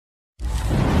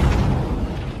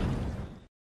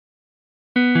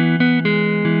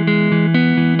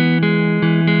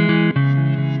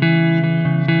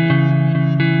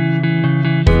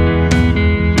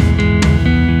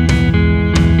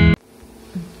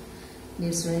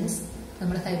Dear students,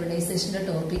 നമ്മുടെ ഹൈബ്രിഡൈസേഷന്റെ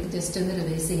topic just ഒന്ന്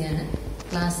revise ചെയ്യാണ്.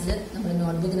 ക്ലാസ്സിൽ നമ്മൾ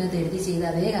നോട്ട്ബുക്കിനകത്ത് എഴുതി ചെയ്ത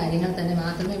അതേ കാര്യങ്ങൾ തന്നെ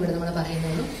മാത്രമേ ഇവിടെ നമ്മൾ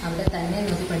പറയുന്നുള്ളൂ. അവിടെ തന്നെ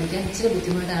നോക്കി പഠിക്കാൻ ഇച്ചിരി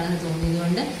ബുദ്ധിമുട്ടാണെന്ന്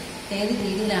തോന്നിയതുകൊണ്ട് ഏത്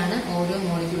രീതിയിലാണ് ഓരോ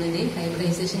മോളിക്യൂളിന്റെയും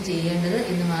ഹൈബ്രിഡൈസേഷൻ ചെയ്യേണ്ടത്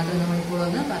എന്ന് മാത്രം നമ്മളിപ്പോൾ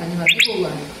ഒന്ന് പറഞ്ഞു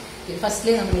പോവുകയാണ്.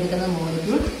 ഫസ്റ്റ്ലി നമ്മൾ എടുക്കുന്ന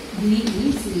മോളിക്യൂൾ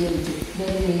BeCl2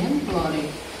 ബെറിലിയം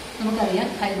ക്ലോറൈഡ്. നമുക്കറിയാം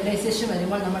ഹൈബ്രിഡൈസേഷൻ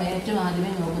വരുമ്പോൾ നമ്മൾ ഏറ്റവും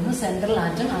ആദ്യമേ നോക്കുന്നത് സെൻട്രൽ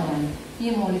ആറ്റം ആവാണ്.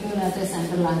 ഈ മോളിക്യൂളിനകത്തെ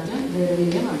സെൻട്രൽ ആറ്റം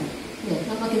ബെറിലിയം ആണ്.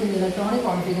 നമുക്ക് ഇതിന് ഇലക്ട്രോണിക്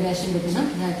കോൺഫിഗറേഷൻ കിട്ടണം.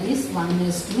 That is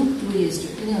 1s2 2s2.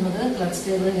 ഇനി നമുക്ക് ക്ലച്ച്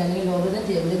ടേബിളിൽ അല്ലെങ്കിൽ ലോഗരിതം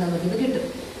ടേബിളിൽ നമുക്കിത് കിട്ടും.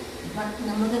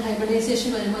 നമുക്ക് ഹൈബ്രിഡൈസേഷൻ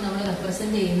വരുമ്പോൾ നമ്മൾ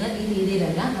റെപ്രസെന്റ് ചെയ്യുന്ന ഈ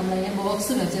രീതിയിലല്ല, നമ്മളതിനെ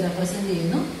ബോക്സ് വെച്ച് റെപ്രസെന്റ്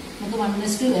ചെയ്യുന്നു. നമുക്ക്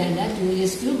 1s2 വേണ്ട,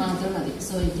 2s2 മാത്രം മതി.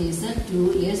 So it is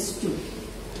 2s2.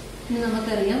 ഇനി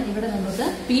നമുക്കറിയാം ഇവിടെ നമുക്ക്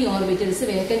പി ഓർബിറ്റൽസ്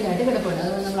വേക്കന്റ് ആയിട്ട് കിടപ്പുണ്ട്.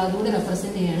 അതുകൊണ്ട് നമ്മൾ അതുകൂടി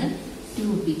റെപ്രസെന്റ് ചെയ്യാണ്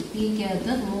 2p.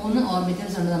 പിക്കകത്ത് 3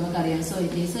 ഓർബിറ്റൽസ് ഉണ്ട് നമുക്കറിയാം. So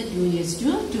it is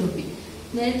 2s2 2p.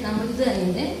 നമ്മളിത്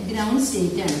അതിന്റെ ഗ്രൗണ്ട്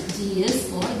സ്റ്റേറ്റ് ആണ്, GS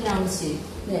ഓർ ഗ്രൗണ്ട്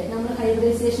സ്റ്റേറ്റ്. നമ്മൾ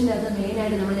ഹൈബ്രിഡൈസേഷൻ്റെ അകത്ത് മെയിൻ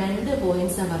ആയിട്ട് നമ്മൾ 2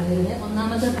 പോയിന്റ്സ് ആണ് പറഞ്ഞിരുന്നത്.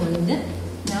 ഒന്നാമത്തെ point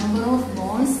number of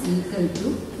bones equal to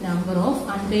number of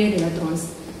unpaired electrons.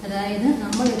 അതായത്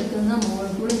നമ്മൾ എടുക്കുന്ന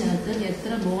മോളിക്യൂളിനകത്ത്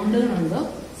എത്ര ബോണ്ടുകളുണ്ടോ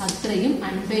അത്രയും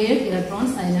അൺപെയർഡ്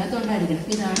ഇലക്ട്രോൺസ് അതിനകത്ത് ഉണ്ടായിരിക്കണം.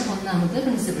 ഇതാണ് ഒന്നാമത്തെ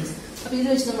പ്രിൻസിപ്പിൾസ്. അപ്പൊ ഇത്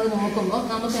വെച്ച് നമ്മൾ നോക്കുമ്പോൾ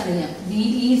നമുക്കറിയാം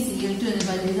BeCl2 എന്ന്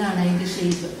പറയുന്നത് ഇതാണ് അതിന്റെ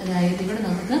ഷേപ്പ്. അതായത് ഇവിടെ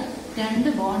നമുക്ക്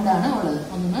 2 ബോണ്ടാണ് ഉള്ളത്.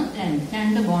 1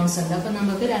 2 ബോണ്ട്സ് ഉണ്ട്. അപ്പൊ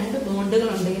നമുക്ക് 2 ബോണ്ടുകൾ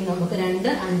ഉണ്ടെങ്കിൽ നമുക്ക്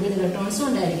 2 അൺപെയർഡ് ഇലക്ട്രോൺസും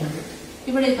ഉണ്ടായിരിക്കണം.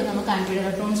 ഇവിടെ ഇപ്പൊ നമുക്ക് അൺപെയർഡ്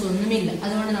ഇലക്ട്രോൺസ് ഒന്നുമില്ല.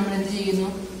 അതുകൊണ്ട് നമ്മൾ എന്ത് ചെയ്യുന്നു,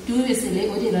 2sലെ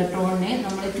ഒരു ഇലക്ട്രോണിനെ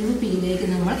നമ്മൾ 2pയിലേക്ക്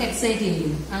നമ്മൾ എക്സൈറ്റ്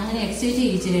ചെയ്യുന്നു. അങ്ങനെ എക്സൈറ്റ്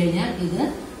ചെയ്യിച്ചു കഴിഞ്ഞാൽ ഇത്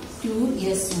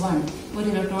 2s1 ഒരു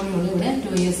ഇലക്ട്രോണിനുള്ള ഇവിടെ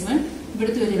 2s1.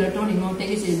 ഇവിടുത്തെ ഒരു ഇലക്ട്രോൺ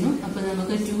ഇങ്ങോട്ടേക്ക് ചെയ്യുന്നു. അപ്പൊ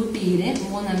നമുക്ക് 2pയിലെ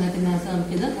 3 എണ്ണത്തിനകത്ത്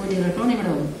നമുക്കിത് ഒരു ഇലക്ട്രോൺ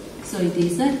ഇവിടെ വരും. So it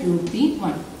is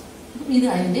 2p1. ഇത്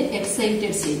അതിന്റെ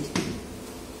എക്സൈറ്റഡ് സ്റ്റേറ്റ്.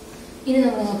 ഇനി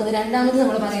നമ്മൾ നോക്കുന്നത് രണ്ടാമത്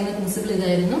നമ്മൾ പറയുന്ന പ്രിൻസിപ്പിൾ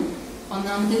ഇതായിരുന്നു.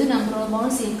 ഒന്നാമത്തേത് number of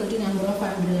bones equal to number of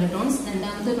unpaired electrons.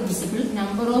 രണ്ടാമത്തെ principle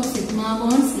number of sigma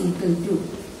bones equal to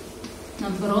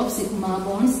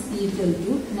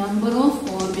number of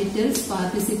orbitals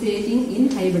participating in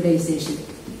hybridization.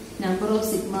 Number of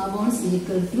sigma bonds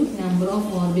equal to number of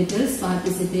orbitals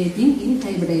participating in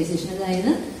hybridization.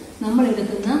 അതായത് നമ്മൾ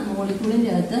എടുക്കുന്ന മോളിക്യൂളിന്റെ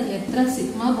അകത്ത് എത്ര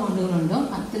sigma ബോണ്ടുകളുണ്ടോ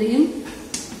അത്രയും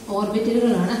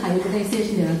ഓർബിറ്റലുകളാണ്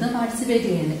ഹൈബ്രിഡൈസേഷന്റെ അകത്ത് participate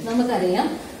ചെയ്യുന്നത്. നമുക്കറിയാം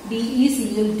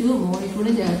BeCl2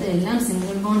 മോളിക്യൂളിന്റെ അകത്ത് എല്ലാം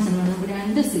സിംഗിൾ ബോൺസ് ആണ്. നമുക്ക്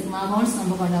 2 സിഗ്മ ബോൺസ്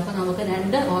നമുക്കുണ്ട്. അപ്പൊ നമുക്ക്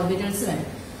 2 ഓർബിറ്റൽസ് വേണം,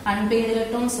 അൺപെയർഡ്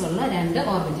ഇലക്ട്രോൺസ് ഉള്ള 2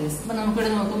 ഓർബിറ്റൽസ്. അപ്പൊ നമുക്കിവിടെ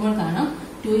നോക്കുമ്പോൾ കാണാം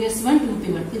 2s1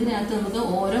 2p1. ഇതിനകത്ത് നമുക്ക്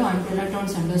ഓരോ അൺപെയർഡ്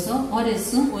ഇലക്ട്രോൺസ് ഉണ്ട്. സോ ഒരു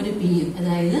എസും ഒരു പിയും,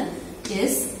 അതായത്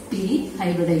sp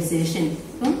ഹൈബ്രിഡൈസേഷൻ.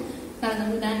 അപ്പം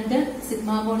നമുക്ക് 2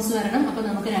 സിഗ്മ ബോൺസ് വരണം. അപ്പൊ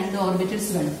നമുക്ക് 2 ഓർബിറ്റൽസ്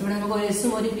വേണം. ഇവിടെ നമുക്ക് ഒരു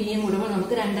എസും ഒരു പിയും കൂടുമ്പോൾ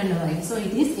നമുക്ക് 2 എണ്ണമായി. So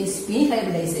it is sp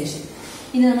hybridisation.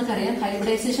 ഇനി നമുക്കറിയാം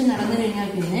ഹൈബ്രിഡൈസേഷൻ നടന്നു കഴിഞ്ഞാൽ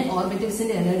പിന്നെ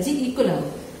ഓർബിറ്റൽസിന്റെ എനർജി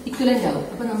ഇക്വലന്റ് ആവും.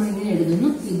 അപ്പൊ നമ്മൾ ഇങ്ങനെ എഴുതുന്നു,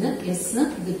 ഇത് എസ്,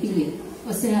 ഇത് പി.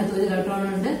 എസിനകത്ത് ഒരു ഇലക്ട്രോൺ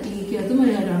ഉണ്ട്, പിക്കകത്തും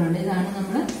ഒരു ഇലക്ട്രോൺ ഉണ്ട്. ഇതാണ്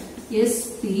നമ്മൾ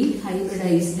sp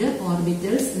ഹൈബ്രിഡൈസ്ഡ്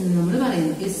ഓർബിറ്റൽസ് എന്ന് നമ്മൾ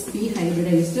പറയുന്നത്. sp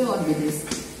hybridised orbitals.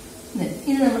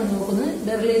 ഇനി നമ്മൾ നോക്കുന്നത്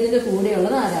ബെറിലിയത്തിന്റെ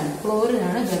കൂടെയുള്ളത് ആരാണ്?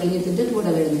 ക്ലോറിനാണ് ബെറിലിയത്തിന്റെ കൂടെ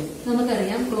വരുന്നത്.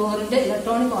 നമുക്കറിയാം ക്ലോറിന്റെ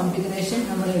ഇലക്ട്രോണിക് കോൺഫിഗറേഷൻ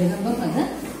നമ്മൾ എഴുതുമ്പോൾ അത്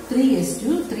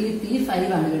 3s2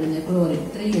 3p5 ആണ് വരുന്നത്. Chlorine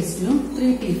 3s2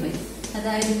 3p5.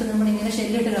 അതായത് ഇപ്പൊ നമ്മൾ ഇങ്ങനെ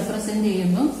ഷെല്ലിട്ട് റെപ്രസെന്റ്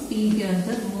ചെയ്യുമ്പോൾ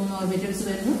പിക്കകത്ത് 3 ഓർബിറ്റൽസ്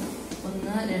വരുന്നു. 1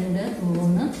 2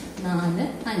 3 4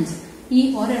 5. ഈ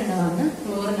ഒരെണ്ണമാണ്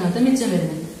ക്ലോറിനകത്ത് മിച്ചം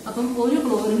വരുന്നത്. അപ്പം ഒരു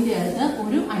ക്ലോറിന്റെ അകത്ത്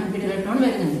ഒരു അൺപെയർഡ് ഇലക്ട്രോൺ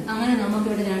വരുന്നുണ്ട്. അങ്ങനെ നമുക്ക്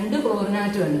ഇവിടെ 2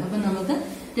 ക്ലോറിനാറ്റം ഉണ്ട്. അപ്പൊ നമുക്ക്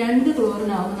 2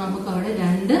 ക്ലോറിനാവുമ്പോൾ നമുക്ക് അവിടെ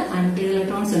 2 അൺപെയർഡ്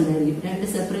ഇലക്ട്രോൺസ് ഉണ്ടായിരിക്കും. 2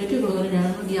 സെപ്പറേറ്റ്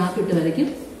ക്ലോറിനാണ് ഗ്യാപ്പ് ഇട്ട് വരയ്ക്കും.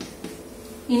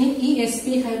 ഇനി ഈ sp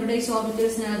ഹൈബ്രിഡൈസ്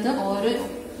ഓർബിറ്റൽസിനകത്ത് ഓരോ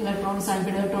ഇലക്ട്രോൺസ്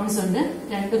അൺപെയർഡ് ഇലക്ട്രോൺസ് ഉണ്ട്.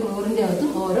 2 ക്ലോറിന്റെ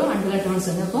അകത്തും ഓരോ അൺപെയർഡ് ഇലക്ട്രോൺസ്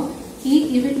ഉണ്ട്. അപ്പോൾ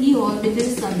ഈ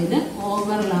ഓർബിറ്റൽസ് തമ്മിൽ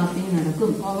ഓവർലാപ്പിംഗ്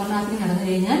നടക്കും. ഓവർലാപ്പിംഗ് നടന്നു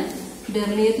കഴിഞ്ഞാൽ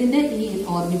ബെറിലിയത്തിന്റെ ഈ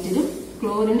ഓർബിറ്റലും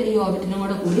ക്ലോറിന്റെ ഈ ഓർബിറ്റലും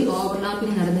കൂടെ കൂടി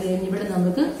ഓവർലാപ്പിംഗ് നടന്നു കഴിഞ്ഞ് ഇവിടെ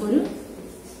നമുക്ക് ഒരു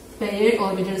പെയർഡ്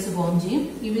ഓർബിറ്റൽസ് ഫോം ചെയ്യും.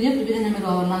 ഇവരും നമ്മൾ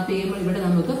ഓവർലാപ്പ് ചെയ്യുമ്പോൾ ഇവിടെ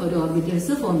നമുക്ക് ഒരു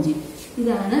ഓർബിറ്റൽസ് ഫോം ചെയ്യും.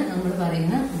 ഇതാണ് നമ്മൾ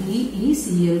പറയുന്ന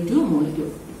BeCl2 മോളിക്യൂൾ.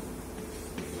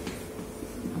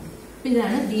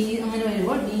 ഇതാണ് അങ്ങനെ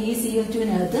വരുമ്പോൾ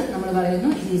BeCl2വിനകത്ത് നമ്മൾ പറയുന്നു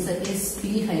ഇത് sp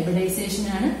ഹൈബ്രിഡൈസേഷൻ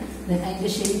ആണ്. അതിന്റെ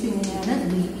ഷേപ്പ് ഇങ്ങനെയാണ്.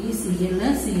 BeCl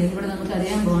ഇവിടെ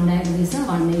നമുക്കറിയാം ബോണ്ട് ആംഗിൾ ഈസ്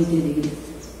 180 ഡിഗ്രി.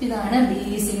 ഇതാണ്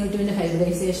BeCl2വിന്റെ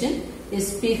hybridisation.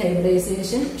 sp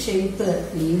hybridisation shape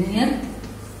linear,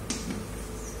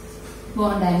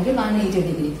 bond angle 180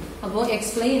 degree. അപ്പോൾ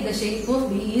explain the shape of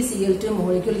BeCl2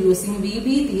 molecule using VB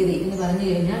theory എന്ന് പറഞ്ഞു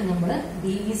കഴിഞ്ഞാൽ നമ്മൾ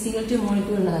BeCl2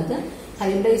 മോളിക്യൂളിനകത്ത്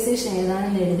ഹൈബ്രിഡൈസേഷൻ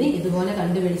ഏതാണെന്ന് എഴുതി ഇതുപോലെ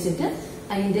കണ്ടുപിടിച്ചിട്ട്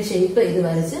അതിന്റെ ഷേപ്പ് ഇത്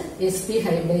വരച്ച് sp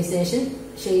hybridisation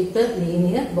shape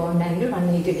linear, bond angle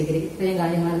 180 degree. ഇത്രയും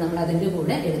കാര്യങ്ങളാണ് നമ്മൾ അതിന്റെ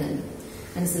കൂടെ എഴുതുന്നത്.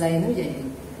 മനസ്സിലായെന്ന്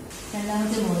വിചാരിക്കുന്നു.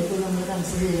 രണ്ടാമത്തെ മോളിക്യൂൾ നമ്മൾ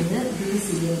കൺസിഡർ ചെയ്യുന്നത്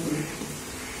BCl3.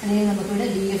 അല്ലെങ്കിൽ നമുക്കിവിടെ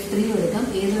BF3 എടുക്കാം.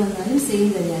 ഏത് വന്നാലും സെയിം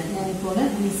തന്നെയാണ്. ഞാനിപ്പോൾ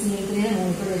BCl3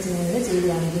 മോളിക്യൂൾ വെച്ച് ഞാനിത് ചെയ്ത്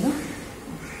കാണിക്കുന്നു.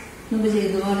 മുമ്പ്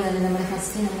ചെയ്തതുപോലെ തന്നെ നമ്മുടെ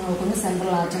ഫസ്റ്റ് നമ്മൾ നോക്കുന്ന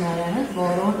സെൻട്രൽ ആറ്റം ആരാണ്?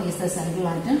 Boron is the central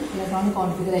atom. Electronic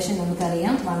configuration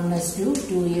നമുക്കറിയാം 1s2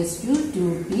 2s2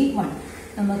 2p1.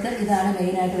 നമുക്ക് ഇതാണ്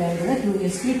മെയിൻ ആയിട്ട് വേണ്ടത്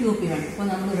 2s2 2p1. അപ്പോൾ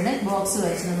നമ്മളിവിടെ ബോക്സ്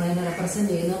വെച്ച് നമ്മൾ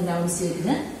റെപ്രസെന്റ് ചെയ്യുന്നു ground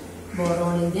സ്റ്റേറ്റിന്.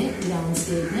 ബോറോണിന്റെ ground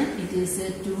സ്റ്റേറ്റിന് it is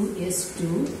 2s2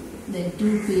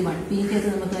 2p1. പിക്കകത്ത്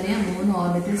നമുക്കറിയാം 3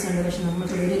 ഓർബിറ്റൽസ് ഉണ്ട്, പക്ഷെ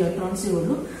നമുക്ക് ഒരു ഇലക്ട്രോൺസേ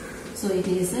ഉള്ളൂ. So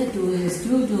it is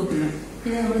 2s2 2p1.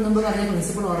 ഇത് നമ്മൾ മുമ്പ് പറഞ്ഞ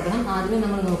പ്രിൻസിപ്പിൾ ഓർക്കണം. ആദ്യമേ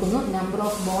നമ്മൾ നോക്കുന്നു number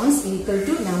of bones equal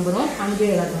to number of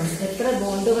unpaired electrons. എത്ര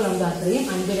ബോണ്ടുകൾ ഉണ്ട് അത്രയും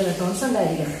അൺപെയർഡ് ഇലക്ട്രോൺസ്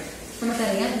ഉണ്ടായിരിക്കണം.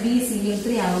 നമുക്കറിയാം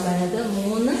BCl3 ആകുമ്പോൾ അതിനകത്ത്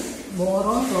 3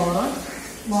 ബോറോൺ ക്ലോറോൺ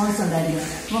ബോൺസ് ഉണ്ടായിരിക്കണം.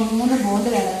 അപ്പോൾ 3 ബോണ്ട്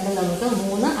വേണമെങ്കിൽ നമുക്ക്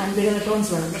 3 അൺപെയർഡ്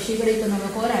ഇലക്ട്രോൺസ് വേണം. പക്ഷേ ഇവിടെ ഇപ്പോൾ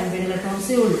നമുക്ക് ഒരു അൺപെയർഡ്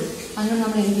ഇലക്ട്രോൺസേ ഉള്ളൂ. അങ്ങനെ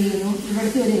നമ്മൾ എന്ത് ചെയ്യുന്നു?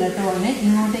 ഇവിടുത്തെ ഒരു ഇലക്ട്രോണിനെ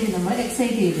ഇങ്ങോട്ടേക്ക് നമ്മൾ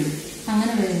എക്സൈറ്റ് ചെയ്യുന്നു.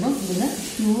 അങ്ങനെ വരുമ്പോൾ ഇത്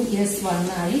 2s1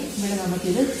 ആയി. ഇവിടെ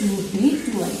നമുക്കിത്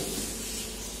 2p2 ആയി.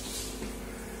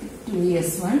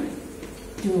 2s1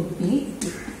 2p2.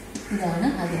 ഇതാണ്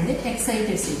അതിന്റെ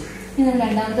എക്സൈറ്റഡ് സ്റ്റേറ്റ്. ഇനി നമ്മൾ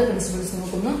രണ്ടാമത്തെ പ്രിൻസിപ്പിൾസ്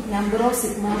നോക്കുന്നു. Number of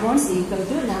sigma bones equal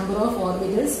to number of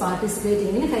orbitals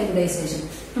participating in hybridisation.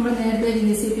 നമ്മൾ നേരത്തെ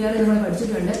BCpR നമ്മൾ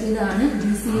പഠിച്ചിട്ടുണ്ട്. ഇതാണ്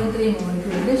BCl3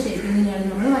 മോളിക്യൂളിന്റെ ഷേപ്പിങ്ങിനെയാണ്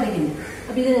നമ്മൾ വരയ്ക്കുന്നത്.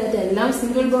 അപ്പൊ ഇതിനകത്ത് എല്ലാം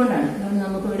സിംഗിൾ ബോണ്ട് ആണ്. അതുകൊണ്ട്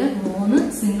നമുക്കിവിടെ 3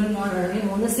 സിംഗിൾ ബോണ്ട് അല്ലെങ്കിൽ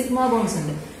 3 സിഗ്മ ബോൺസ്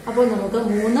ഉണ്ട്. അപ്പോൾ നമുക്ക്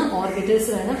 3 ഓർബിറ്റൽസ്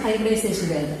വേണം ഹൈബ്രിഡൈസേഷൻ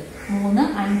വരുന്നത്. 3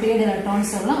 അൺപെയർഡ്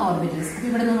ഇലക്ട്രോൺസ് ഉള്ള ഓർബിറ്റൽസ്. അപ്പൊ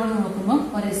ഇവിടെ നമ്മൾ നോക്കുമ്പോൾ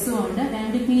ഒരു S ഉണ്ട്,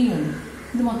 2 P ഉണ്ട്.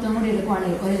 ഇത് മൊത്തം കൂടി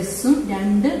എടുക്കുവാണെങ്കിൽ ഒരു എസും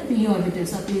 2 P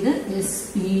ഓർബിറ്റൽസ്. അപ്പൊ ഇത്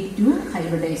sp2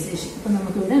 ഹൈബ്രിഡൈസേഷൻ. അപ്പൊ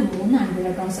നമുക്കിവിടെ 3 അൺപെയർഡ്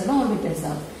ഇലക്ട്രോൺസ് ഉള്ള ഓർബിറ്റൽസ്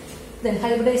ആവും.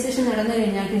 ഹൈബ്രിഡൈസേഷൻ നടന്നു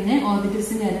കഴിഞ്ഞാൽ പിന്നെ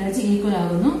ഓർബിറ്റൽസിന്റെ എനർജി ഈക്വൽ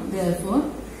ആകുന്നു.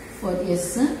 Four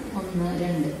S 1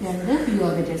 2 P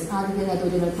orbitals. ആദ്യത്തേത്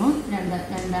ഒരു ഇലക്ട്രോൺ,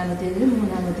 രണ്ടാമത്തേതിലും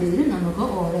മൂന്നാമത്തേതിലും നമുക്ക്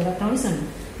ഓരോ ഇലക്ട്രോൺസ് ഉണ്ട്.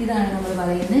 ഇതാണ് നമ്മൾ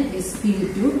പറയുന്നത്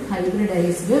sp2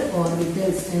 ഹൈബ്രിഡൈസ്ഡ്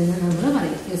ഓർബിറ്റൽസ് എന്ന് നമ്മൾ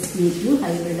പറയും. sp2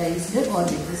 hybridised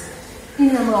orbitals.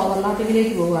 ഇനി നമ്മൾ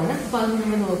ഓവർലാപ്പിംഗിലേക്ക് പോവുകയാണ്. അപ്പൊ അത്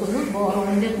നമ്മൾ നോക്കുന്നു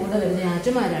ബോറോണിന്റെ കൂടെ വരുന്ന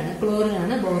ആറ്റം ആരാണ്? ക്ലോറിൻ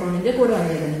ആണ് ബോറോണിന്റെ കൂടെ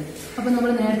വന്നിരുന്നത്. അപ്പൊ നമ്മൾ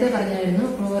നേരത്തെ പറഞ്ഞായിരുന്നു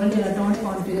ക്ലോറിന്റെ ഇലക്ട്രോണിക്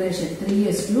കോൺഫിഗറേഷൻ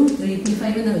 3s2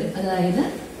 3p5 എന്ന് വരും. അതായത്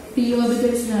P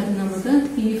ഓർബിറ്റൽസിനകത്ത് നമുക്ക്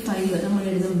p5 നമ്മൾ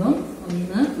എഴുതുമ്പോൾ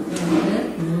 1 2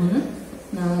 3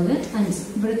 4 5.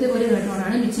 ഇവിടുത്തെ ഒരു ഇലക്ട്രോൺ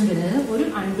ആണ് മിച്ചം വരുന്നത്. ഒരു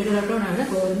അൺപെയർഡ് ഇലക്ട്രോൺ ആണ്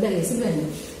ക്ലോറിന്റെ കേസിൽ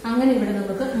വരുന്നത്. അങ്ങനെ ഇവിടെ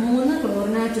നമുക്ക് 3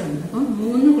 ക്ലോറിനാറ്റം ഉണ്ട്. അപ്പം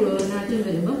 3 ക്ലോറിനാറ്റം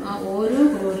വരുമ്പോൾ ആ ഓരോ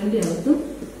ക്ലോറിന്റെ അകത്തും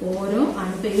ഓരോ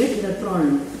അൺപെയർഡ് ഇലക്ട്രോൺ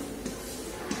ഉണ്ട്.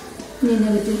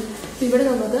 ഇങ്ങനെ പറ്റും. ഇവിടെ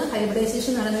നമുക്ക്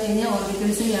ഹൈബ്രിഡൈസേഷൻ നടന്നു കഴിഞ്ഞാൽ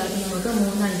ഓർബിറ്റൽസിന്റെ അകത്ത് നമുക്ക്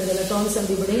 3 അൺപെയർഡ് ഇലക്ട്രോൺസ്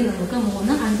ഉണ്ട്. ഇവിടെയും നമുക്ക്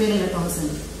 3 അൺപെയർഡ് ഇലക്ട്രോൺസ്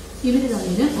ഉണ്ട്. ഇവര്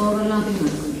തമ്മിൽ ഓവർലാപ്പിംഗ്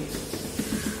നടക്കുന്നു.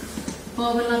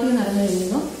 ഓവർലാപ്പിംഗ് നടന്നു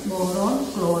കഴിയുമ്പോൾ boron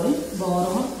chlorine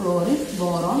boron chlorine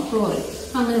boron chlorine.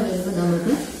 അങ്ങനെ വരുമ്പോൾ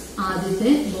നമുക്ക്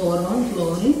ആദ്യത്തെ ബോറോൺ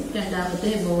ക്ലോറിൻ,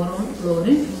 രണ്ടാമത്തെ ബോറോൺ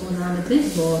ക്ലോറിൻ, മൂന്നാമത്തെ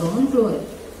ബോറോൺ ക്ലോറിൻ.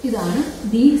 ഇതാണ്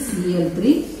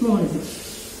BCl3 മോളിക്യൂൾ.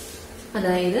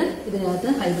 അതായത് ഇതിനകത്ത്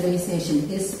hybridisation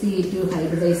sp2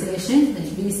 hybridisation.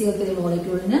 BCl3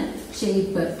 മോളിക്യൂളിന്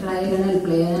shape trigonal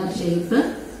planar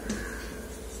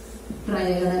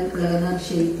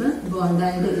shape. Bond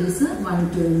angle is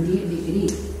 120 degree.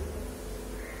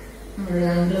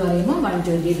 Angle പറയുമ്പോൾ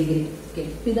 120 ഡിഗ്രി. ഓക്കെ,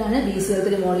 ഇതാണ്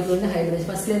BCl3 മോളിക്യൂളിന്റെ ഹൈബ്രിഡൈസേഷൻ.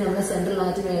 ഫസ്റ്റിലെ നമ്മൾ സെൻട്രൽ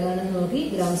ആറ്റം ഏതാണെന്ന് നോക്കി.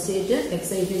 Ground state,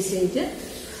 excited state.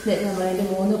 നമ്മളതിന്റെ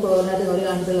 3 ക്ലോറിനായിട്ട് ഒരു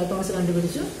അൺപെയർഡ് ഇലക്ട്രോൺസ്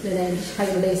കണ്ടുപിടിച്ചു.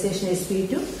 Hybridisation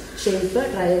sp2, shape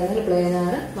trigonal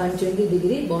planar, 120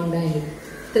 degree bond angle.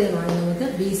 ഇത്രയുമാണ് നമുക്ക്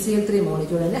BCl3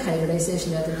 മോളിക്യൂളിന്റെ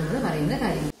ഹൈബ്രിഡൈസേഷനകത്ത് നമ്മൾ പറയുന്ന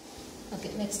കാര്യങ്ങൾ. ഓക്കെ,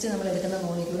 നെക്സ്റ്റ് നമ്മൾ എടുക്കുന്ന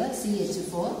മോളിക്യൂൾ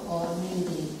CH4 ഓർ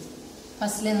മീഥെയ്ൻ.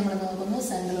 ഫസ്റ്റിലെ നമ്മൾ നോക്കുന്നു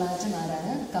സെൻട്രൽ ആറ്റം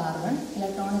ആരാണ്? Carbon.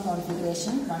 Electronic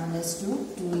configuration 1s2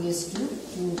 2s2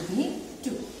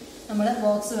 2p2. നമ്മൾ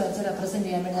ബോക്സ് വെച്ച് റെപ്രസെന്റ്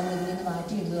ചെയ്യാൻ വേണ്ടി നമ്മൾ ഇതിൽ നിന്ന്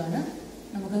മാറ്റി എഴുതുകയാണ്.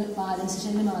 നമുക്ക് ബാലൻസ്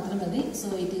ഷെല്ലിൽ മാത്രം മതി. So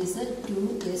it is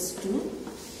 2s2.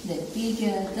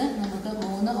 പിക്കകത്ത് നമുക്ക്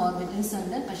 3 ഓർബിറ്റൽസ്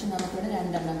ഉണ്ട്, പക്ഷെ നമുക്കിവിടെ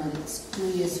 2 എണ്ണം മതി.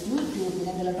 2s2 2p,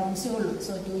 2 ഇലക്ട്രോൺസേ ഉള്ളൂ.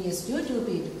 So 2s2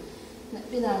 2p2.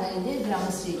 ഇതാണ് അതിന്റെ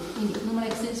ഗ്രൗണ്ട് സ്റ്റേറ്റ്. ഇനി നമ്മൾ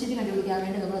എക്സൈറ്റ് സ്റ്റേറ്റ് കണ്ടുപിടിക്കാൻ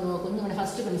വേണ്ടി നമ്മൾ നോക്കുന്നു. നമ്മുടെ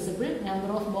first principle number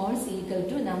of bones equal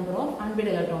to number of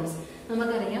unpaired electrons.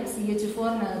 നമുക്കറിയാം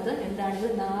CH4-നകത്ത്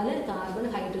എന്താണെങ്കിൽ 4 കാർബൺ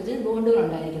ഹൈഡ്രജൻ ബോണ്ടുകൾ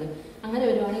ഉണ്ടായിരിക്കണം. അങ്ങനെ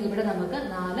വരുവാണെങ്കിൽ ഇവിടെ നമുക്ക്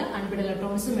 4 അൺപെയർഡ്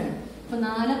ഇലക്ട്രോൺസും വേണം. അപ്പൊ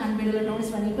 4 അൺപെയർഡ് ഇലക്ട്രോൺസ്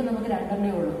വേണമെങ്കിൽ ഇപ്പൊ നമുക്ക് 2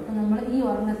 എണ്ണേ ഉള്ളൂ. അപ്പൊ നമ്മൾ ഈ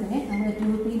ഒരെണ്ണത്തിനെ നമ്മൾ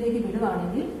 2p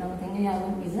വിടുവാണെങ്കിൽ നമുക്ക്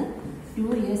എങ്ങനെയാകും? ഇത്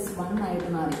 2s1 ആയിട്ട്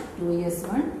മാറി.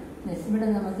 2s1. ഇവിടെ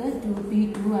നമുക്ക്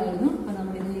 2p2 ആയിരുന്നു. അപ്പൊ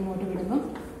നമ്മൾ ഇത് ഇങ്ങോട്ട് വിടുമ്പോൾ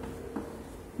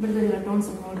ഇവിടുത്തെ ഒരു ഇലക്ട്രോൺസ്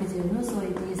ഇങ്ങോട്ട് ചേരുന്നു. So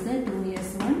it is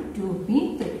 2s1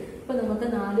 2p3. അപ്പൊ നമുക്ക്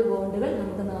 4 ബോണ്ടുകൾ,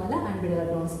 നമുക്ക് 4 അൺപെയർഡ്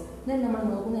ഇലക്ട്രോൺസ്. ദെൻ നമ്മൾ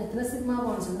നോക്കുന്ന എത്ര സിഗ്മ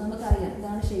ബോൺസ് ഉണ്ട് നമുക്കറിയാം.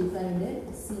 ഇതാണ് ഷേപ്പ് അതിൻ്റെ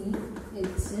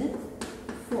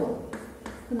CH4.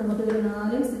 നമുക്ക് ഇവിടെ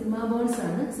 4 സിഗ്മ ബോൺസ്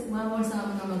ആണ്. സിഗ്മ ബോൺസ്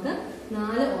ആകുമ്പോൾ നമുക്ക്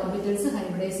 4 ഓർബിറ്റൽസ്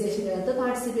ഹൈബ്രിഡൈസേഷനകത്ത്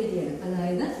പാർട്ടിസിപ്പേറ്റ് ചെയ്യണം.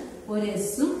 അതായത് ഒരു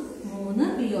എസും 3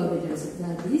 p orbitals.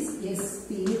 That is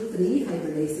sp3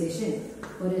 hybridisation.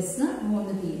 ഒരു എസ്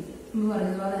 3 p. നമ്മൾ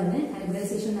പറഞ്ഞതുപോലെ തന്നെ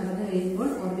ഹൈബ്രിഡൈസേഷൻ നടന്നു കഴിയുമ്പോൾ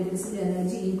ഓർബിറ്റൽസിന്റെ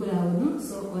എനർജി ഈക്വൽ ആവുന്നു.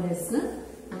 സോ ഒരു എസ്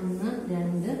 1,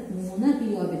 2, 3 p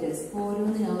ഓർബിറ്റൽസ്.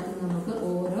 ഓരോന്നിനകത്തും നമുക്ക്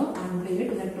ഓരോ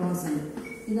അൺപെയർഡ് ഇലക്ട്രോൺസ് ഉണ്ട്.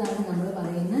 ഇതാണ് നമ്മൾ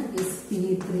പറയുന്ന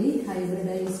sp3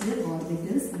 ഹൈബ്രിഡൈസ്ഡ്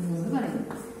ഓർബിറ്റൽസ് എന്ന് നമ്മൾ പറയുന്നത്.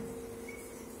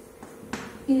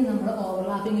 ഇനി നമ്മൾ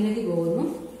ഓവർലാപ്പിംഗിലേക്ക് പോകുന്നു.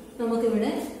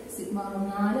 നമുക്കിവിടെ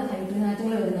 4 ഹൈഡ്രജൻ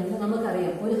ആറ്റങ്ങൾ വരുന്നുണ്ട്.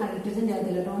 നമുക്കറിയാം ഒരു ഹൈഡ്രജന്റെ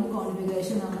ഇലക്ട്രോണിക്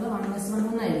കോൺഫിഗറേഷൻ നമ്മൾ 1s1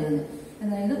 എന്നായിരുന്നത്.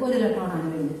 അതായത് ഒരു ഇലക്ട്രോൺ ആണ്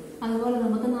വരുന്നത്. അതുപോലെ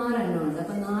നമുക്ക് 4 എണ്ണം ഉണ്ട്.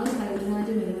 അപ്പൊ 4 ഹൈഡ്രജൻ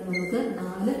ആറ്റം വരുമ്പോൾ നമുക്ക്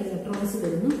 4 ഇലക്ട്രോൺസ്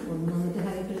വരുന്നു. ഒന്നാമത്തെ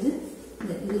ഹൈഡ്രജൻ,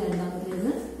 ഇത് രണ്ടാമത്തേത്,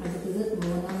 അടുത്തത്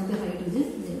മൂന്നാമത്തെ ഹൈഡ്രജൻ,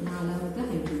 നാലാമത്തെ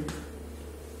ഹൈഡ്രജൻ.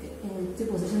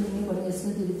 പൊസിഷൻ നിങ്ങൾ കുറച്ച് ജസ്റ്റ്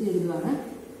തിരുത്തി എഴുതുവാണ്.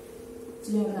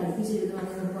 ഇച്ചിരി അവിടെ അടുപ്പിച്ച്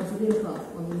എഴുതുവാണെങ്കിൽ നമുക്ക് കുറച്ചുകൂടി എളുപ്പമാവും.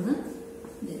 1,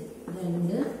 2,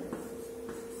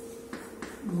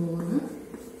 3,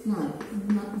 4.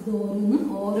 ഇതോരോന്നും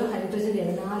ഓരോ ഹൈഡ്രജന്റെ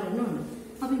 4 എണ്ണം ഉണ്ട്.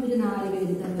 അപ്പൊ ഇവര് 4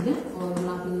 പേര് തമ്മിൽ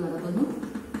ഓവർലാപ്പിംഗ് നടക്കുന്നു.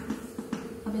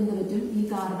 അപ്പൊ എന്ത് പറ്റും? ഈ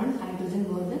കാർബൺ ഹൈഡ്രജൻ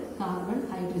പോലെ carbon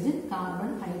hydrogen carbon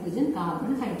hydrogen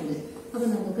carbon hydrogen. അപ്പൊ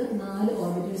നമുക്ക് 4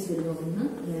 ഓർബിറ്റൽസ് വരുന്നു. 1,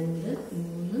 2,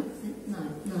 3,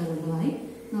 4 എണ്ണമായി.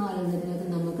 4 എണ്ണത്തിനകത്ത്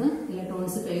നമുക്ക്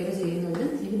ഇലക്ട്രോൺസ് പെയർ ചെയ്യുന്നുണ്ട്.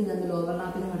 ഇവര് തമ്മിൽ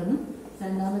ഓവർലാപ്പിംഗ് നടന്നു.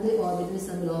 രണ്ടാമത്തെ ഓർബിറ്റൽസ്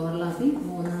തമ്മിൽ ഓവർലാപ്പിംഗ്,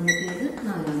 മൂന്നാമത്തേത്,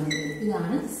 നാലാമത്തേത്.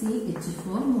 ഇതാണ്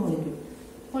CH4 മോളിക്യൂൾ.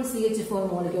 അപ്പോൾ CH4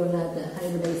 മോളിക്യൂളിനകത്ത്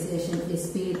ഹൈബ്രിഡൈസേഷൻ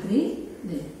sp3,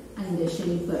 അതിന്റെ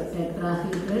ഷേപ്പ്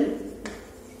ടെട്രാഹീഡ്രൽ,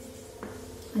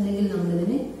 അല്ലെങ്കിൽ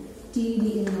നമ്മളിതിനെ TD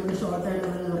എന്ന് നമ്മൾ ഷോർട്ട് ആയിട്ട്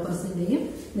നമ്മൾ റെപ്രസെന്റ് ചെയ്യും.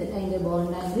 അതിന്റെ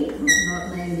ബോണ്ട് ആംഗിൾ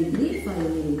 9 ഡിഗ്രി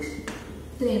 58.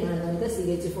 ഇത്രയുമാണ് നമുക്ക്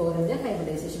CH4ന്റെ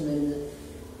ഹൈബ്രിഡൈസേഷൻ വരുന്നത്.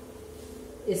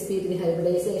 sp3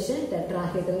 hybridisation,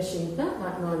 tetrahedral shape,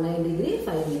 109 degree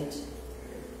 58.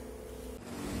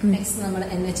 Next നമ്മൾ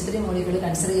NH3 മോളിക്യൂൾ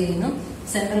കൺസിഡർ ചെയ്യുന്നു.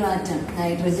 Central atom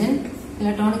nitrogen,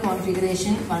 electronic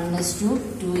configuration 1s2,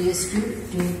 2s2,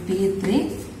 2p3.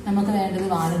 നമുക്ക് വേണ്ടത്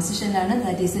വാലൻസ് ഷെല്ലാണ്.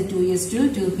 That is 2s2,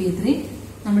 2p3.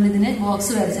 നമ്മൾ ഇതിനെ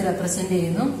ബോക്സ് വരച്ച് റെപ്രസെന്റ്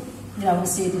ചെയ്യുന്നു. ഗ്രൗണ്ട്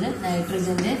സ്റ്റേറ്റിൽ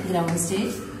നൈട്രജന്റെ ground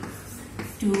state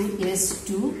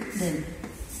 2s2, then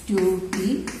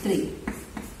 2p3,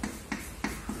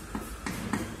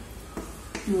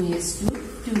 2s2,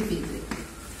 2p3.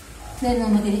 Then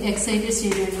നമുക്ക് എക്സൈറ്റഡ്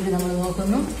സ്റ്റേറ്റ് വേണ്ടിയിട്ട് നമ്മൾ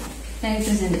നോക്കുന്നു.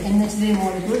 നൈട്രജന്റെ NH3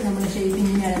 മോളിക്യൂൾ നമ്മൾ ഷേപ്പിംഗ്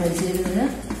ഇങ്ങനെയാണ് വരച്ചിരിക്കുന്നത്.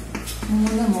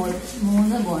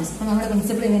 3 ബോൺസ്. അപ്പൊ നമ്മുടെ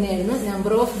പ്രിൻസിപ്പിൾ എങ്ങനെയായിരുന്നു?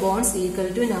 Number of bones equal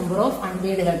to number of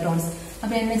unpaired electrons.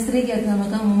 അപ്പൊ NH3ക്കകത്ത്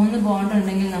നമുക്ക് 3 ബോണ്ട്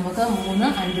ഉണ്ടെങ്കിൽ നമുക്ക് 3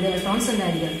 അൺപെയർഡ് ഇലക്ട്രോൺസ്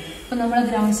ഉണ്ടായിരിക്കും. അപ്പൊ നമ്മൾ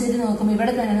ഗ്രൗണ്ട് സ്റ്റേറ്റ് നോക്കുമ്പോൾ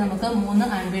ഇവിടെ തന്നെ നമുക്ക് 3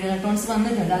 അൺപെയർഡ് ഇലക്ട്രോൺസ്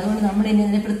വന്നിട്ടുണ്ട്. അതുകൊണ്ട് നമ്മൾ ഇനി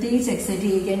ഇതിനെ പ്രത്യേകിച്ച് എക്സൈറ്റ്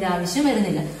ചെയ്യിക്കേണ്ട ആവശ്യം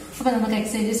വരുന്നില്ല. അപ്പൊ നമുക്ക്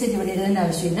എക്സൈറ്റഡ് സ്റ്റേറ്റ് ഇവിടെ എഴുതേണ്ട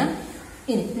ആവശ്യമില്ല.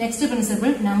 ഇനി next principle,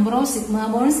 number of sigma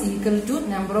bones equal to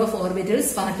number of orbitals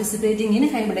participating in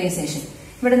hybridisation.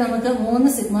 ഇവിടെ നമുക്ക്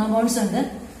 3 സിഗ്മ ബോൺസ് ഉണ്ട്.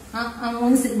 ആ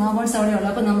 3 സിഗ്മ ബോൺസ് അവിടെ ഉള്ളു.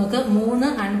 അപ്പൊ നമുക്ക് 3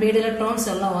 അൺപെയർഡ് ഇലക്ട്രോൺസ്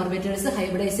ഉള്ള ഓർബിറ്റൽസ്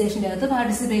ഹൈബ്രിഡൈസേഷന്റെ അകത്ത്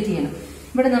പാർട്ടിസിപ്പേറ്റ് ചെയ്യണം.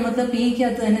 ഇവിടെ നമുക്ക്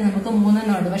Pക്കകത്ത് തന്നെ നമുക്ക് 3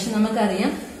 എണ്ണം ഉണ്ട്. പക്ഷെ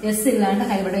നമുക്കറിയാം S ഇല്ലാണ്ട്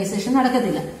ഹൈബ്രിഡൈസേഷൻ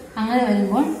നടക്കത്തില്ല. അങ്ങനെ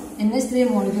വരുമ്പോൾ NH3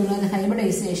 മോളിക്യൂളിന്റെ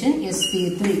hybridisation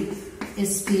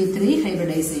sp3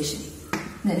 hybridisation.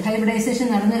 Hybridisation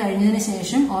നടന്നു കഴിഞ്ഞതിന്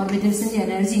ശേഷം ഓർബിറ്റൽസിന്റെ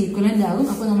എനർജി ഈക്വലന്റ് ആകും.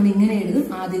 അപ്പൊ നമ്മൾ ഇങ്ങനെ എഴുതും.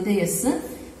 ആദ്യത്തെ S,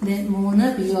 3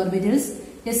 p ഓർബിറ്റൽസ്.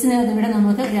 എസിനകത്ത് ഇവിടെ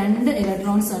നമുക്ക് 2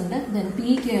 ഇലക്ട്രോൺസ് ഉണ്ട്. ദെൻ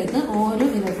Pക്കകത്ത് ഓരോ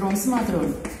ഇലക്ട്രോൺസ് മാത്രമേ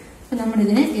ഉള്ളൂ. അപ്പൊ നമ്മൾ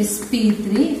ഇതിനെ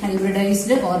sp3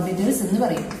 ഹൈബ്രിഡൈസ്ഡ് ഓർബിറ്റൽസ് എന്ന്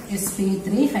പറയും.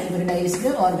 sp3 hybridised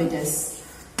orbitals.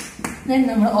 ദെൻ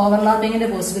നമ്മൾ ഓവർലാപ്പിംഗിന്റെ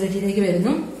പോസിബിലിറ്റിയിലേക്ക്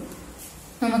വരുന്നു.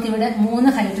 നമുക്കിവിടെ 3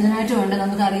 ഹൈഡ്രജൻ ആറ്റം ഉണ്ട്.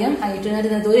 നമുക്കറിയാം ഹൈഡ്രജൻ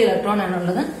ആറ്റത്തിനകത്ത് 1 ഇലക്ട്രോൺ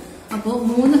ആണുള്ളത്. അപ്പോൾ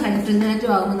 3 ഹൈഡ്രജൻ ആറ്റം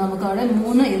ആകുമ്പോൾ നമുക്ക് അവിടെ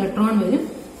 3 ഇലക്ട്രോൺ വരും.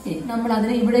 നമ്മൾ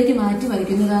അതിനെ ഇവിടേക്ക് മാറ്റി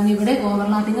വയ്ക്കുന്നു. കാരണം ഇവിടെ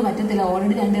ഓവർലാപ്പിംഗ് പറ്റത്തില്ല.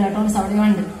 ഓൾറെഡി 2 ഇലക്ട്രോൺസ് അവിടെ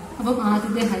ഉണ്ട്. അപ്പം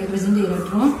ആദ്യത്തെ ഹൈഡ്രജന്റെ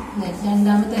ഇലക്ട്രോൺ,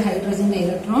 രണ്ടാമത്തെ ഹൈഡ്രജന്റെ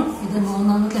ഇലക്ട്രോൺ, ഇത്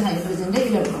മൂന്നാമത്തെ ഹൈഡ്രജന്റെ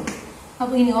ഇലക്ട്രോൺ.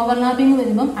 അപ്പൊ ഇനി ഓവർലാപ്പിംഗ്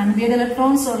വരുമ്പോൾ അൺപെയർഡ്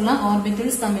ഇലക്ട്രോൺസ് ഉള്ള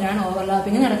ഓർബിറ്റൽസ് തമ്മിലാണ്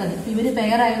ഓവർലാപ്പിംഗ് നടക്കുന്നത്. ഇവര്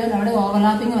പെയർ ആയതുകൊണ്ട് അവിടെ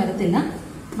ഓവർലാപ്പിംഗ് വരത്തില്ല.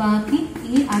 ബാക്കി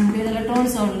ഈ അൺപെയർഡ്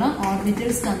ഇലക്ട്രോൺസ് ഉള്ള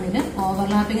ഓർബിറ്റൽസ് തമ്മിൽ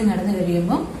ഓവർലാപ്പിംഗ് നടന്നു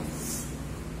കഴിയുമ്പോൾ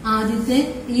ആദ്യത്തെ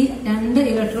ഈ 2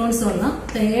 ഇലക്ട്രോൺസ് ഉള്ള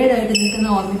പെയർഡ് ആയിട്ട് നിൽക്കുന്ന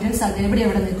ഓർബിറ്റൽസ് അതേപടി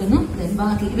അവിടെ നിൽക്കുന്നു.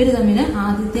 ബാക്കി ഇവര് തമ്മിൽ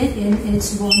ആദ്യത്തെ NH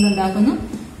ബോണ്ട് ഉണ്ടാക്കുന്നു.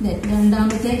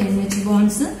 രണ്ടാമത്തെ NH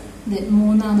ബോൺസ്,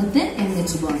 മൂന്നാമത്തെ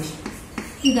NH ബോണ്ട്.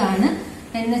 ഇതാണ്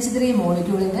NH3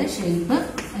 മോളിക്യൂളിന്റെ ഷേപ്പ്,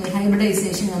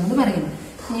 ഹൈബ്രിഡൈസേഷൻ എന്ന് പറയുന്നത്.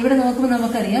 ഇവിടെ നോക്കുമ്പോൾ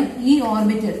നമുക്കറിയാം ഈ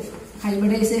ഓർബിറ്റൽ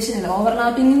ഹൈബ്രിഡൈസേഷൻ അല്ല,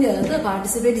 ഓവർലാപ്പിംഗിന്റെ അകത്ത്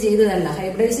പാർട്ടിസിപ്പേറ്റ് ചെയ്തതല്ല.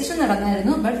 ഹൈബ്രിഡൈസേഷൻ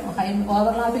നടന്നായിരുന്നു, ബട്ട്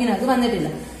ഓവർലാപ്പിംഗിനകത്ത് വന്നിട്ടില്ല.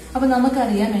 അപ്പൊ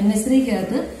നമുക്കറിയാം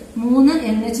NH3ക്കകത്ത് 3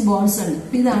 NH ബോൺസ് ഉണ്ട്.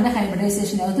 ഇതാണ്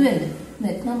ഹൈബ്രിഡൈസേഷൻ്റെ അകത്ത് വരുന്നത്.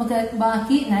 നമുക്ക്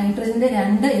ബാക്കി നൈട്രജന്റെ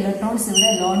 2 ഇലക്ട്രോൺസ്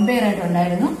ഇവിടെ ലോൺ പെയർ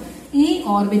ആയിട്ടുണ്ടായിരുന്നു. ഈ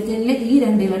ഓർബിറ്റലിലെ ഈ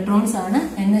 2 ഇലക്ട്രോൺസ് ആണ്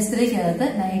NH3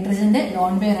 നൈട്രജന്റെ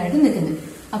ലോൺ പെയർ ആയിട്ട് നിൽക്കുന്നത്.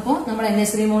 അപ്പോൾ നമ്മൾ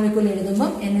NH3 മോളിക്യൂൾ എഴുതുമ്പോൾ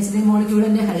NH3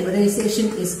 മോളിക്യൂളിന്റെ hybridisation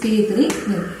sp3,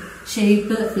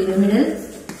 shape pyramidal,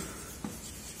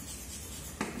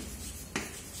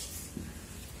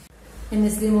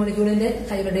 NH3 മോളിക്യൂളിന്റെ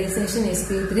hybridisation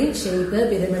sp3, shape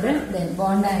pyramidal,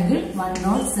 bond angle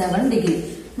 107 degree.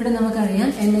 ഇവിടെ നമുക്കറിയാം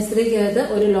NH3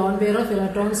 ഒരു ലോൺ പെയർ ഓഫ്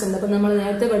ഇലക്ട്രോൺസ് ഉണ്ട്. അപ്പൊ നമ്മൾ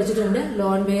നേരത്തെ പഠിച്ചിട്ടുണ്ട്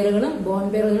ലോൺ പെയറുകളും ബോണ്ട്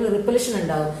പെയറുകളും റിപ്പൽഷൻ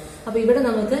ഉണ്ടാവും. അപ്പൊ ഇവിടെ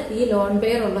നമുക്ക് ഈ ലോൺ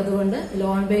പെയർ ഉള്ളത് കൊണ്ട്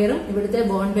ലോൺ പെയറും ഇവിടുത്തെ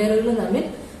ബോണ്ട് പെയറുകളും തമ്മിൽ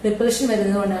റിപ്പൽഷൻ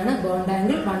വരുന്നതുകൊണ്ടാണ് ബോണ്ട്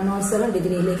ആംഗിൾ 107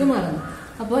 ഡിഗ്രിയിലേക്ക് മാറുന്നത്.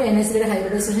 അപ്പോൾ NH3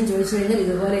 ഹൈബ്രിഡൈസേഷൻ ചോദിച്ചു കഴിഞ്ഞാൽ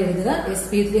ഇതുപോലെ എഴുതുക.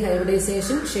 sp3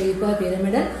 hybridisation, shape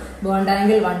pyramidal, bond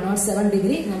angle 107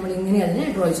 degree. നമ്മൾ ഇങ്ങനെ അതിനെ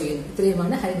ഡ്രോ ചെയ്യുന്നു.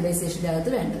 ഇത്രയുമാണ് ഹൈബ്രിഡൈസേഷന്റെ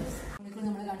അകത്ത് വേണ്ടത്. മോളിക്യൂൾ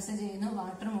നമ്മൾ കൺസിഡർ ചെയ്യുന്നു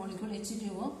water molecule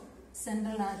H2O,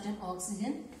 central atom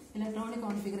oxygen, electronic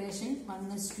configuration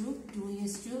 1s2,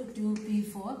 2s2,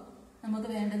 2p4. നമുക്ക്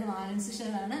വേണ്ടത് വാലൻസ്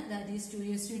ഷെൽ ആണ്. That is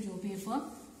 2s2, 2p4.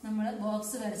 നമ്മൾ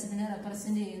ബോക്സ് വരച്ചതിനെ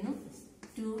റെപ്രസെന്റ് ചെയ്യുന്നു.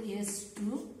 2s2,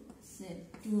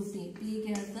 2p.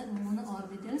 പിക്കകത്ത് 3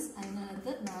 ഓർബിറ്റൽസ്,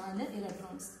 അതിനകത്ത് 4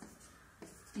 ഇലക്ട്രോൺസ്.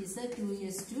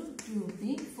 2s2,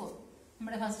 2p4.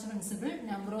 നമ്മുടെ first principle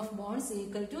number of bones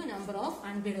equal to number of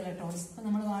unpaired electrons. അപ്പൊ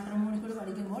നമ്മൾ water molecule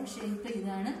പഠിക്കുമ്പോൾ ഷേപ്പ്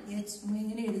ഇതാണ്.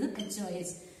 ഇങ്ങനെ എഴുതും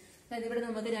HOH. അതായത് ഇവിടെ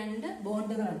നമുക്ക് 2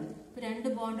 ബോണ്ടുകളുണ്ട്. ഇപ്പൊ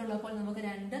 2 ബോണ്ട് ഉള്ളപ്പോൾ നമുക്ക്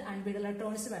 2 അൺപെയർഡ്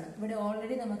ഇലക്ട്രോൺസ് വേണം. ഇവിടെ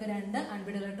ഓൾറെഡി നമുക്ക് 2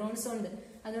 അൺപെയർഡ് ഇലക്ട്രോൺസ് ഉണ്ട്.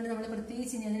 അതുകൊണ്ട് നമ്മൾ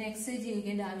പ്രത്യേകിച്ച് ഇനി അതിനെ എക്സൈറ്റ്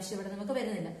ചെയ്യേണ്ട ആവശ്യം ഇവിടെ നമുക്ക്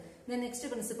വരുന്നില്ല. നെക്സ്റ്റ്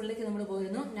പ്രിൻസിപ്പിളിലേക്ക് നമ്മൾ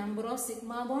പോരുന്നു. Number of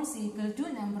sigma bones equal to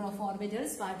number of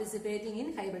orbitals participating in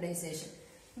hybridisation.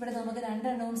 ഇവിടെ നമുക്ക് 2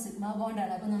 എണ്ണവും സിഗ്മ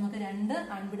ബോണ്ടാണ്. അപ്പൊ നമുക്ക് 2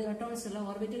 അൺപെയർഡ് ഇലക്ട്രോൺസ് ഉള്ള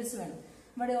ഓർബിറ്റൽസ് വേണം.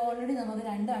 ഇവിടെ ഓൾറെഡി നമുക്ക്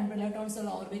 2 അൺപെയർഡ് ഇലക്ട്രോൺസ്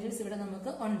ഉള്ള ഓർബിറ്റൽസ് ഇവിടെ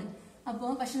നമുക്ക് ഉണ്ട്.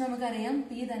 അപ്പോൾ പക്ഷെ നമുക്കറിയാം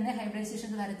പി തന്നെ ഹൈബ്രിഡൈസേഷൻ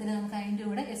തരത്തിൽ നമുക്ക് അതിന്റെ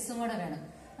കൂടെ എസും കൂടെ വേണം.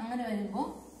 അങ്ങനെ വരുമ്പോൾ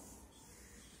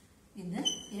ഇത്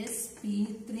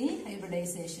sp3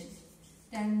 ഹൈബ്രിഡൈസേഷൻ.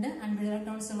 2 അൺപെയർഡ്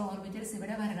ഇലക്ട്രോൺസ് ഉള്ള ഓർബിറ്റൽസ്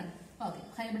ഇവിടെ വരണം. ഓക്കെ,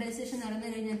 ഹൈബ്രിഡൈസേഷൻ നടന്നു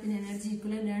കഴിഞ്ഞാൽ പിന്നെ എനർജി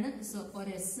ഇക്വലന്റ് ആണ്. സോ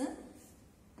ഒരു എസ്,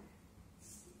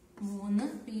 3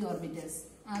 പി ഓർബിറ്റൽസ്.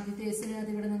 ആദ്യത്തെ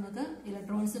എസിനകത്ത് ഇവിടെ നമുക്ക്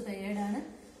ഇലക്ട്രോൺസ് പെയർഡ് ആണ്.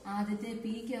 ആദ്യത്തെ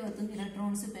പിക്കകത്തും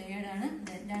ഇലക്ട്രോൺസ് പെയർഡ് ആണ്.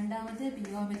 രണ്ടാമത്തെ പി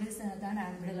ഓർബിറ്റൽസിനകത്താണ്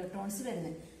അൺപെയർഡ് ഇലക്ട്രോൺസ്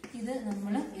വരുന്നത്. ഇത്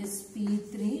നമ്മൾ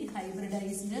sp3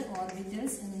 ഹൈബ്രിഡൈസ്ഡ്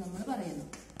ഓർബിറ്റൽസ് എന്ന് നമ്മൾ പറയുന്നു.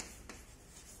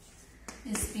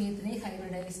 sp3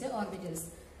 hybridised orbitals.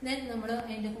 ദെൻ നമ്മൾ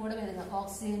അതിന്റെ കൂടെ വരുന്ന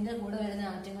ഓക്സിജന്റെ കൂടെ വരുന്ന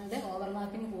ആറ്റങ്ങളുടെ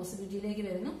ഓവർലാപ്പിംഗ് പോസിബിലിറ്റിയിലേക്ക്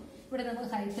വരുന്നു. ഇവിടെ നമുക്ക്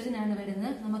ഹൈഡ്രജൻ ആണ്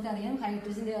വരുന്നത്. നമുക്കറിയാം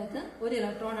ഹൈഡ്രജന്റെ അകത്ത് ഒരു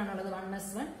ഇലക്ട്രോൺ ആണുള്ളത്,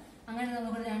 1s1. അങ്ങനെ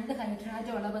നമുക്ക് 2 ഹൈഡ്രജൻ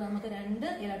ആറ്റം ഉള്ളപ്പോൾ നമുക്ക് 2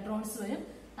 ഇലക്ട്രോൺസ് വരും.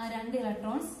 ആ 2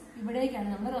 ഇലക്ട്രോൺസ് ഇവിടേക്കാണ്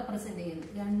നമ്മൾ റെപ്രസെന്റ് ചെയ്യുന്നത്.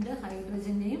 2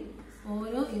 ഹൈഡ്രജന്റെയും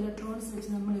ഓരോ ഇലക്ട്രോൺസ്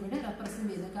വെച്ച് നമ്മൾ ഇവിടെ റെപ്രസെന്റ്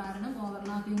ചെയ്യുന്നത്. കാരണം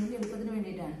ഓവർലാപ്പിംഗിന്റെ എളുപ്പത്തിന്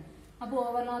വേണ്ടിയിട്ടാണ്. അപ്പോൾ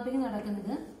ഓവർലാപ്പിംഗ്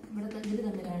നടക്കുന്നത് ഇവിടുത്തെ ഇത്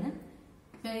തമ്മിലാണ്.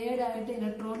 പെയർഡ് ആയിട്ട്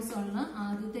ഇലക്ട്രോൺസ് ഉള്ള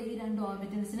ആദ്യത്തെ ഈ 2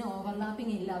 ഓർബിറ്റൽസിന്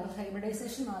ഓവർലാപ്പിംഗ് ഇല്ല. അവർ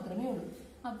ഹൈബ്രിഡൈസേഷൻ മാത്രമേ ഉള്ളൂ.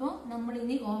 അപ്പോൾ നമ്മൾ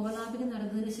ഇനി ഓവർലാപ്പിംഗ്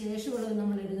നടന്നതിന് ശേഷമുള്ളത്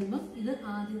നമ്മൾ എഴുതുമ്പോൾ ഇത്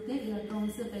ആദ്യത്തെ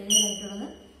ഇലക്ട്രോൺസ് പെയർഡ് ആയിട്ടുള്ളത്,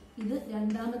 ഇത്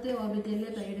രണ്ടാമത്തെ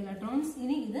ഓർബിറ്റലിലെ പെയർഡ് ഇലക്ട്രോൺസ്.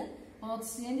 ഇനി ഇത്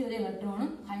ഓക്സിജന്റെ ഒരു ഇലക്ട്രോണും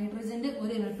ഹൈഡ്രജന്റെ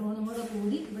ഒരു ഇലക്ട്രോണും കൂടെ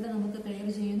കൂടി ഇവിടെ നമുക്ക് പെയർ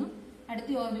ചെയ്യുന്നു. അടുത്ത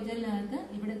ഓർബിറ്റലിനകത്ത്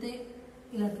ഇവിടുത്തെ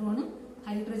ഇലക്ട്രോണും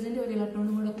ഹൈഡ്രജന്റെ ഒരു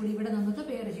ഇലക്ട്രോണും കൂടെ കൂടി ഇവിടെ നമുക്ക്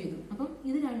പെയർ ചെയ്തു. അപ്പം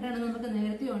ഇത് 2 നമുക്ക്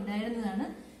നേരത്തെ ഉണ്ടായിരുന്നതാണ്.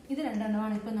 ഇത്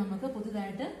 2 ഇപ്പം നമുക്ക്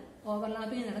പുതുതായിട്ട്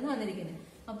ഓവർലാപ്പിംഗ് നടന്ന് വന്നിരിക്കുന്നത്.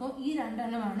 അപ്പോൾ ഈ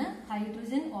 2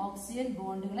 ഹൈഡ്രജൻ ഓക്സിജൻ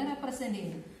ബോണ്ടുകളെ റെപ്രസെന്റ്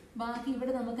ചെയ്യുന്നത്. ബാക്കി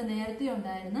ഇവിടെ നമുക്ക് നേരത്തെ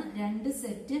ഉണ്ടായിരുന്ന 2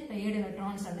 സെറ്റ് പെയർഡ്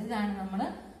ഇലക്ട്രോൺസ് ഉണ്ട്. ഇതാണ് നമ്മൾ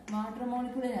വാട്ടർ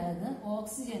മോളിക്യൂളിനകത്ത്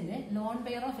ഓക്സിജന്റെ ലോൺ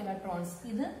പെയർ ഓഫ് ഇലക്ട്രോൺസ്.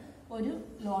 ഇത് ഒരു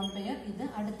ലോൺ പെയർ, ഇത്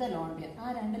അടുത്ത ലോൺ പെയർ. ആ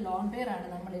 2 ലോൺ പെയർ ആണ്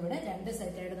നമ്മൾ ഇവിടെ 2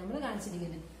 സെറ്റായിട്ട് നമ്മൾ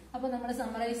കാണിച്ചിരിക്കുന്നത്. അപ്പൊ നമ്മൾ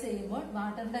സമ്മറൈസ് ചെയ്യുമ്പോൾ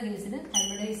വാട്ടറിന്റെ കേസിൽ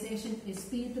ഹൈബ്രിഡൈസേഷൻ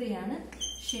sp3 ആണ്,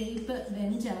 ഷേപ്പ്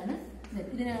ബെഞ്ച് ആണ്.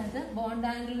 ഇതിനകത്ത് ബോണ്ട്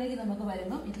ആംഗിളിലേക്ക് നമുക്ക്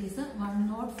വരുമ്പോൾ it is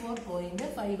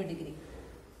 104.5 degree,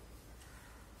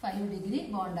 5 degree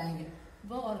bond angle.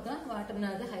 അപ്പോൾ ഓർക്കുക,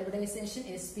 വാട്ടറിനകത്ത് hybridisation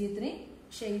sp3,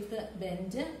 shape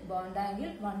bench, bond angle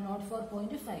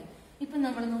 104.5. ഇപ്പൊ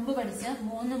നമ്മൾ മുമ്പ് പഠിച്ച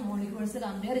 3 മോളിക്യൂൾസ്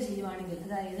കമ്പയർ ചെയ്യുവാണെങ്കിൽ,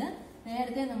 അതായത്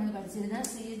നേരത്തെ നമ്മൾ പഠിച്ചിരുന്ന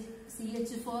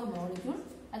CH4 മോളിക്യൂൾ,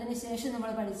 അതിനുശേഷം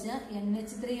നമ്മൾ പഠിച്ച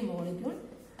NH3 മോളിക്യൂൾ,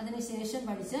 അതിനുശേഷം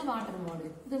പഠിച്ച വാട്ടർ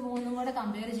മോളിക്യൂൾ, ഇത് 3ഉം കൂടെ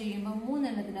കമ്പയർ ചെയ്യുമ്പോൾ 3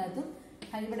 എണ്ണത്തിനകത്തും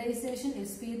ഹൈബ്രിഡൈസേഷൻ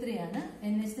sp3 ആണ്.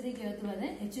 NH3 അതെ,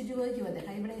 H2O അതെ,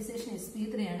 ഹൈബ്രിഡൈസേഷൻ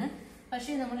sp3 ആണ്.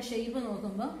 പക്ഷേ നമ്മൾ ഷേപ്പ്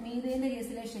നോക്കുമ്പോൾ മീഥേന്റെ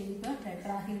കേസിലെ shape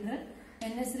tetrahedral,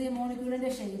 NH3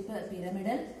 മോളിക്യൂളിന്റെ shape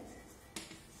pyramidal,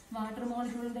 water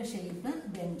മോളിക്യൂളിന്റെ shape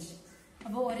bench.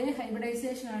 അപ്പോൾ ഒരേ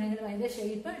ഹൈബ്രിഡൈസേഷൻ ആണെങ്കിലും അതിന്റെ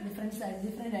ഷേപ്പ് ഡിഫറൻറ്റ്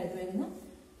ആയിട്ട് വരുന്നു.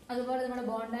 അതുപോലെ നമ്മൾ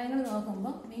ബോണ്ട് ആംഗിൾ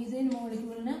നോക്കുമ്പോൾ methane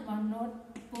മോളിക്യൂളിന്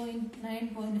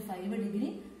 109.5 degree,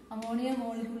 ammonia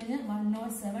മോളിക്യൂളിന്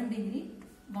 107 degree,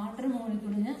 water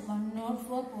മോളിക്യൂളിന്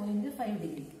 104.5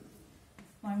 degree.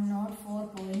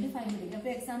 104.5 degree. അപ്പൊ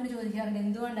എക്സാമിന് ചോദിക്കാറുണ്ട്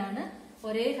എന്തുകൊണ്ടാണ്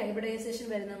ഒരേ ഹൈബ്രിഡൈസേഷൻ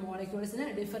വരുന്ന മോളിക്യൂൾസിന്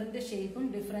ഡിഫറന്റ് ഷേപ്പും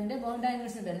ഡിഫറന്റ് ബോണ്ട്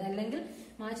ആംഗിൾസും വരുന്നത്, അല്ലെങ്കിൽ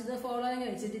മാച്ച് ദ ഫോളോയിങ്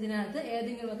വെച്ചിട്ട് ഇതിനകത്ത്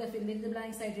ഏതെങ്കിലുമൊക്കെ ഫിൽ ഇൻ ദി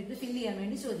ബ്ലാങ്ക്സ് ആയിട്ട് ഫിൽ ചെയ്യാൻ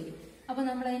വേണ്ടി ചോദിക്കും. അപ്പൊ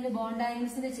നമ്മൾ അതിന്റെ ബോണ്ട്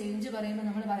ആംഗിൾസിന്റെ ചേഞ്ച് പറയുമ്പോൾ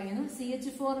നമ്മൾ പറയുന്നു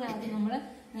CH4 നമ്മൾ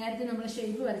നേരത്തെ നമ്മൾ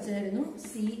ഷേപ്പ് വരച്ചായിരുന്നു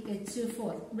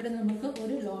CH4. ഇവിടെ നമുക്ക്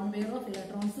ഒരു ലോൺ പെയർ ഓഫ്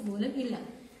ഇലക്ട്രോൺസ് പോലും ഇല്ല.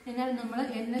 എന്നാൽ നമ്മൾ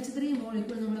NH3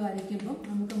 മോളിക്യൂൾ നമ്മൾ വരയ്ക്കുമ്പോൾ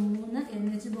നമുക്ക് 3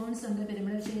 NH ബോൺസ് ഉണ്ട്.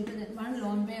 പിരമിഡൽ ഷേപ്പ് 1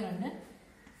 ലോൺ പെയർ ഉണ്ട്.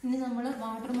 ഇനി നമ്മൾ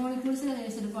വാട്ടർ മോളിക്യൂൾസിന്റെ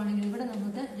കേസ് എടുക്കുകയാണെങ്കിൽ ഇവിടെ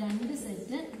നമുക്ക് 2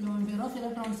 set lone pair of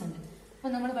electrons ഉണ്ട്. അപ്പൊ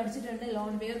നമ്മൾ പഠിച്ചിട്ടുണ്ട്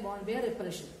lone pair bond pair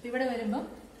repulsion. ഇവിടെ വരുമ്പോൾ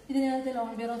ഇതിനകത്ത്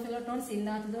ലോൺ പെയർ ഓഫ് ഇലക്ട്രോൺസ്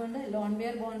ഇല്ലാത്തത് കൊണ്ട് lone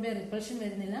pair bond pair repulsion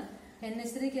വരുന്നില്ല.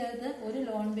 NH3 ഒരു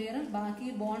ലോൺ പെയറും ബാക്കി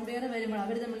ബോണ്ട് പെയർ വരുമ്പോൾ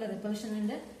അവർ തമ്മിലുള്ള റിപ്പൾഷൻ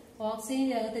ഉണ്ട്.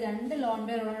 ഓക്സിജന്റെ അകത്ത് 2 ലോൺ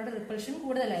പെയർ ഉള്ളവരുടെ റിപ്പൾഷൻ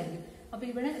കൂടുതലായിരിക്കും. അപ്പൊ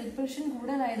ഇവിടെ റിപ്പൾഷൻ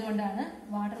കൂടുതലായതുകൊണ്ടാണ്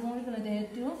വാട്ടർ മോളിക്യൂൾ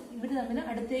ഏറ്റവും ഇവർ തമ്മിൽ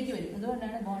അടുത്തേക്ക് വരും.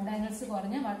 അതുകൊണ്ടാണ് ബോണ്ട് ആംഗിൾസ്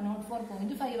കുറഞ്ഞ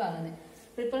 104.5 ആകുന്നത്.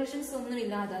 റിപ്പൾഷൻസ് ഒന്നും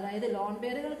ഇല്ലാത്ത, അതായത് ലോൺ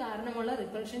പെയറുകൾ കാരണമുള്ള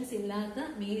റിപ്പൾഷൻസ് ഇല്ലാത്ത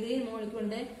മീഥൈൽ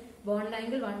മോളിക്യൂളിന്റെ ബോണ്ട്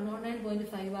ആംഗിൾ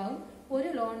 109.5 ആകും. ഒരു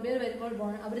ലോൺ പെയർ വരുമ്പോൾ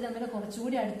അവർ തമ്മിൽ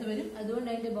കുറച്ചുകൂടി അടുത്ത് വരും. അതുകൊണ്ട്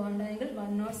അതിന്റെ ബോണ്ട് ആംഗിൾ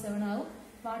 107 ആകും.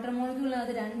 വാട്ടർ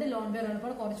മോളിക്യൂളിനകത്ത് 2 ലോൺ പെയർ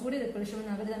ഉള്ളപ്പോൾ കുറച്ചുകൂടി റിപ്പൾഷൻ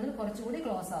അവർ തമ്മിൽ കുറച്ചുകൂടി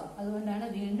ക്ലോസ് ആകും. അതുകൊണ്ടാണ്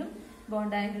വീണ്ടും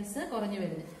ബോണ്ട് ആംഗിൾസ് കുറഞ്ഞു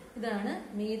വരുന്നത്. ഇതാണ്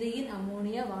മീഥൈൽ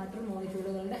അമോണിയ വാട്ടർ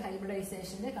മോളിക്യൂളുകളുടെ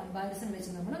ഹൈബ്രിഡൈസേഷന്റെ കമ്പാരിസൺ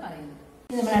വെച്ച് നമ്മൾ പറയുന്നത്.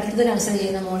 നമ്മൾ അടുത്തത് കൺസിഡർ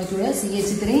ചെയ്യുന്ന മോളിക്യൂള്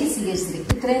CH3.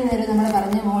 ഇത്രയും നേരം നമ്മൾ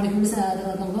പറഞ്ഞ മോളിക്യൂൾസിനകത്ത്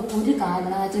നോക്കുമ്പോൾ ഒരു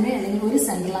കാർബൺ ആറ്റമേ അല്ലെങ്കിൽ ഒരു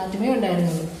സെൻട്രൽ ആറ്റമേ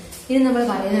ഉണ്ടായിരുന്നുള്ളൂ. ഇനി നമ്മൾ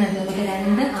പറയുന്നതിനകത്ത് നമുക്ക്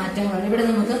 2 ആറ്റങ്ങളാണ്. ഇവിടെ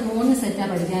നമുക്ക് 3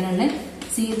 സെറ്റാണ് പഠിക്കാനുള്ളത്.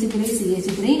 CH3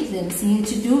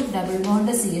 CH2 double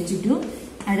bond CH2,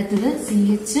 അടുത്തത്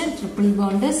CH ട്രിപ്പിൾ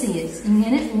ബോണ്ട് CH.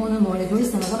 ഇങ്ങനെ 3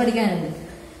 മോളിക്യൂൾസ് നമുക്ക് പഠിക്കാനുണ്ട്.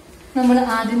 നമ്മൾ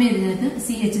ആദ്യമേ ഇതിനകത്ത്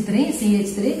CH3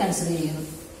 കൺസിഡർ ചെയ്യുന്നു.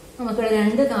 നമുക്കിവിടെ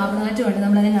 2 കാർബൺ ആറ്റം ഉണ്ട്.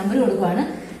 നമ്മൾ അതിന് നമ്പർ കൊടുക്കുകയാണ്.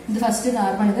 ഇത് ഫസ്റ്റ്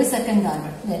കാർബൺ, ഇത് സെക്കൻഡ്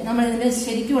കാർബൺ. നമ്മൾ ഇതിന്റെ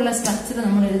ശരിക്കുള്ള സ്ട്രക്ചർ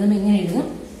നമ്മൾ എഴുതുമ്പോൾ ഇങ്ങനെ എഴുതും: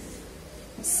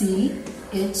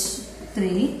 CH3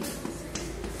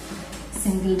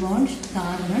 single bond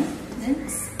carbon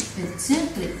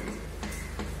H3.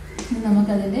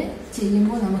 നമുക്കതിന്റെ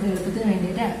ചെയ്യുമ്പോൾ നമുക്ക് എളുപ്പത്തിന്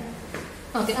വേണ്ടിയിട്ടാണ്.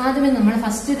 ഓക്കെ, ആദ്യമേ നമ്മൾ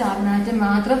ഫസ്റ്റ് കാർബൺ ആറ്റം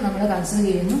മാത്രം നമ്മൾ കൺസിഡർ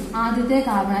ചെയ്യുന്നു. ആദ്യത്തെ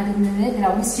കാർബൺ ആറ്റത്തിന്റെ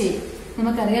ഗ്രൗണ്ട് സ്റ്റേറ്റ്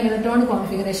നമുക്കറിയാം. Electron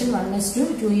configuration 1s2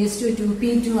 2s2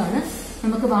 2p2 ആണ്.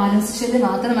 നമുക്ക് വാലൻസ് ഷെല്ല്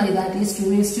മാത്രം മതി, ദാറ്റ് ഈസ്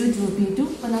 2s2 2p2.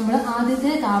 അപ്പൊ നമ്മൾ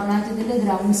ആദ്യത്തെ കാർബൺ ആറ്റത്തിന്റെ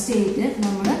ഗ്രൗണ്ട് സ്റ്റേറ്റ്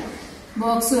നമ്മൾ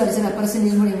ബോക്സ് വരച്ച് റെപ്രസെന്റ്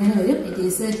ചെയ്യുമ്പോൾ ഇങ്ങനെ വരും: it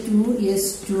is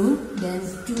 2s2 then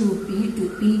 2p2.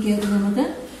 പിക്കകത്ത് നമുക്ക്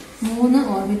 3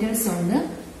 ഓർബിറ്റൽസ് ഉണ്ട്.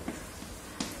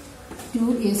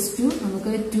 2s2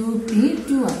 നമുക്ക്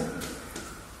 2p2 ആണ്.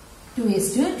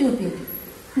 2s2 2p2.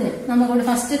 നമുക്കിവിടെ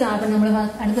ഫസ്റ്റ് കാർബൺ നമ്മൾ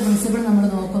അടുത്ത പ്രിൻസിപ്പിൾ നമ്മൾ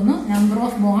നോക്കുന്നു: number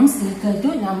of bones equal to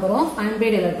number of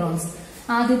unpaired electrons.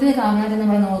 ആദ്യത്തെ കാർബൺ ആറ്റം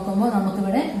നമ്മൾ നോക്കുമ്പോൾ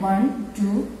നമുക്കിവിടെ 1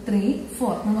 2 3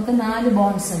 4 നമുക്ക് 4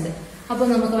 ബോൺസ് ഉണ്ട്. അപ്പൊ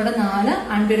നമുക്കിവിടെ 4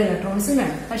 അൺപെയ്ഡ് ഇലക്ട്രോൺസ്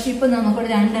വേണം. പക്ഷെ ഇപ്പൊ നമുക്കിവിടെ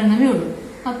 2 എണ്ണമേ ഉള്ളൂ.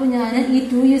 അപ്പൊ ഞാൻ ഈ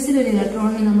 2s ഒരു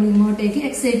ഇലക്ട്രോണിനെ നമ്മൾ ഇങ്ങോട്ടേക്ക്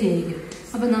എക്സൈറ്റ് ചെയ്യിക്കും.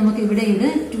 അപ്പൊ നമുക്ക് ഇവിടെ ഇത്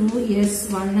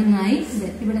 2s1 എന്നായി.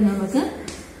 ഇവിടെ നമുക്ക്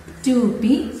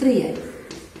 2p3 ആയി.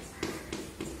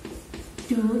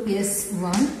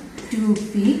 2s1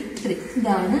 2p3.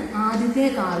 ഇതാണ് ആദ്യത്തെ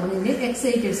കാർബണിന്റെ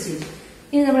എക്സൈറ്റഡ് സ്റ്റേറ്റ്.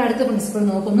 ഇനി നമ്മൾ അടുത്ത പ്രിൻസിപ്പിൾ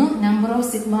നോക്കുന്നു: number of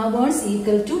sigma bones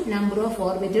equal to number of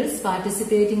orbitals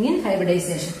participating in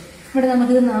hybridisation. ഇവിടെ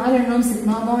നമുക്കിത് 4 എണ്ണവും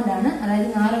സിഗ്മ ബോണ്ട് ആണ്, അതായത്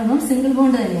 4 എണ്ണവും സിംഗിൾ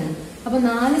ബോണ്ട് തന്നെയാണ്. അപ്പൊ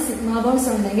 4 സിഗ്മ ബോൺസ്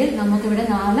ഉണ്ടെങ്കിൽ നമുക്കിവിടെ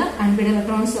 4 അൺപെയ്ഡ്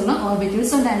ഇലക്ട്രോൺസ് ഉള്ള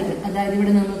ഓർബിറ്റൽസ് ഉണ്ടായിരിക്കും. അതായത്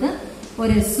ഇവിടെ നമുക്ക്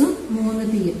ഒരു എസും 3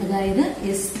 പിയും, അതായത്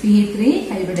sp3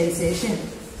 ഹൈബ്രിഡൈസേഷൻ.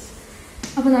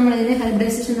 അപ്പൊ നമ്മൾ ഇതിന്റെ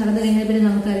ഹൈബ്രിഡൈസേഷൻ നടന്നു കഴിഞ്ഞാൽ പിന്നെ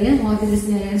നമുക്കറിയാം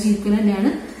ഓർബിറ്റൽസിന്റെ എനർജി ഈക്വലന്റ് ആണ്.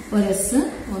 ഒരു എസ്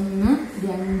 1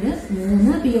 2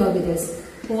 3 പി ഓർബിറ്റൽസ്.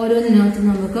 ഓരോന്നിനകത്തും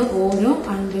നമുക്ക് ഓരോ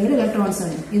അൺപെയ്ഡ് ഇലക്ട്രോൺസ്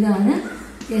ആണ്. ഇതാണ്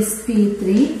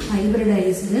sp3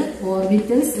 ഹൈബ്രിഡൈസ്ഡ്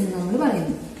ഓർബിറ്റൽസ് എന്ന് നമ്മൾ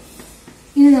പറയുന്നു.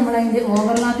 ഇനി നമ്മൾ അതിന്റെ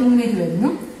ഓവർലാപ്പിംഗിലേക്ക് വരുന്നു.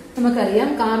 നമുക്കറിയാം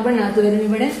കാർബണിനകത്ത് വരും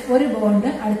ഇവിടെ ഒരു ബോണ്ട്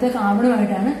അടുത്ത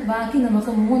കാർബണുമായിട്ടാണ്, ബാക്കി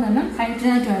നമുക്ക് 3 എണ്ണം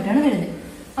ഹൈഡ്രജനാറ്റുമായിട്ടാണ് വരുന്നത്.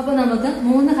 അപ്പൊ നമുക്ക്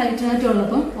 3 ഹൈഡ്രജനാറ്റം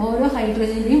ഉള്ളപ്പോൾ ഓരോ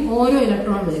ഹൈഡ്രജന്റെയും ഓരോ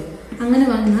ഇലക്ട്രോൺ വരും. അങ്ങനെ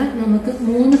വന്നാൽ നമുക്ക്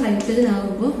 3 ഹൈഡ്രജൻ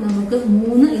ആകുമ്പോൾ നമുക്ക്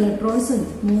 3 ഇലക്ട്രോൺസ്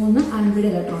ഉണ്ട്, 3 അൺപെയ്ഡ്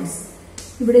ഇലക്ട്രോൺസ്.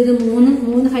 ഇവിടെ ഇത്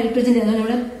 3 ഹൈഡ്രജൻ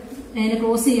നമ്മൾ അതിനെ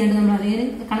ക്രോസ് ചെയ്യാണ്ട് നമ്മൾ അതിനെ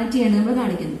കണക്ട് ചെയ്യാണ്ട് നമ്മൾ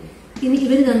കാണിക്കുന്നു. ഇനി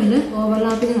ഇവർ തമ്മിൽ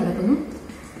ഓവർലാപ്പിംഗ് നടക്കുന്നു.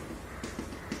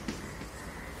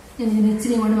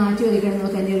 ഇച്ചിരി കൊണ്ട് മാറ്റി വയ്ക്കണം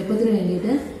നമുക്ക് അതിന്റെ എളുപ്പത്തിന്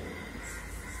വേണ്ടിയിട്ട്.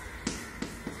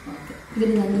 ഇവർ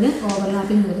തമ്മിൽ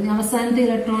ഓവർലാപ്പിംഗ് നടക്കുന്നു. അവസാനത്തെ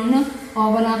ഇലക്ട്രോണിന്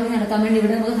ഓവർലാപ്പിംഗ് നടത്താൻ വേണ്ടി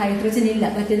ഇവിടെ നമുക്ക് ഹൈഡ്രജൻ ഇല്ല,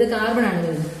 മറ്റേത് കാർബൺ ആണ്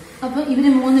വരുന്നത്. അപ്പൊ ഇവര്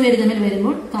 3 പേര് തമ്മിൽ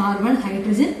വരുമ്പോൾ carbon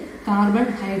hydrogen carbon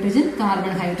hydrogen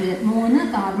carbon hydrogen 3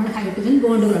 carbon hydrogen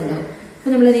ബോണ്ടുകൾ ഉണ്ടാവും. അപ്പൊ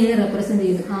നമ്മൾ ഇതിനെ റെപ്രസെന്റ്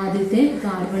ചെയ്യുന്നു: ആദ്യത്തെ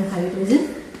കാർബൺ ഹൈഡ്രജൻ,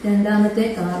 രണ്ടാമത്തെ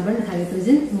കാർബൺ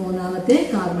ഹൈഡ്രജൻ, മൂന്നാമത്തെ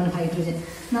കാർബൺ ഹൈഡ്രജൻ.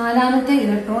 നാലാമത്തെ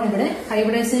ഇലക്ട്രോൺ ഇവിടെ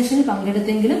ഹൈബ്രിഡൈസേഷനിൽ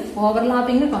പങ്കെടുത്തെങ്കിലും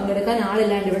ഓവർലാപ്പിംഗിൽ പങ്കെടുക്കാൻ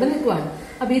ആളില്ലാണ്ട് ഇവിടെ നിൽക്കുവാണ്.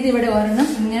 അപ്പൊ ഇത് ഇവിടെ ഒരെണ്ണം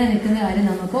ഇങ്ങനെ നിൽക്കുന്ന കാര്യം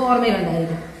നമുക്ക്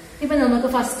ഓർമ്മയുണ്ടായിരിക്കും. ഇപ്പൊ നമുക്ക്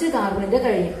ഫസ്റ്റ് കാർബണിന്റെ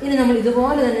കഴിഞ്ഞു. ഇനി നമ്മൾ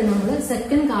ഇതുപോലെ തന്നെ നമ്മൾ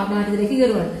സെക്കൻഡ് കാർബൺ ആറ്റത്തിലേക്ക്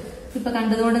കയറുവാണ്. ഇപ്പൊ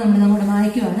കണ്ടതുകൊണ്ട് നമ്മൾ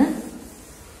മായ്ക്കുവാണ്.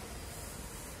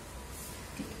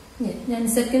 ഞാൻ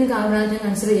സെക്കൻഡ് കാർബൺ ആറ്റം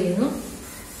കൺസിഡർ ചെയ്യുന്നു.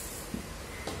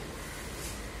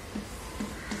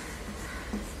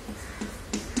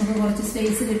 നമുക്ക് കുറച്ച്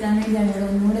സ്പേസ് കിട്ടാൻ വേണ്ടിയാണ് ഇവിടെ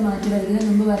ഒന്നുകൂടി മാറ്റി വരയ്ക്കുന്നത്.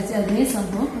 മുമ്പ് വരച്ച അതേ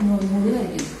സംഭവം നമ്മൾ ഒന്നുകൂടി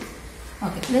വരയ്ക്കുന്നു.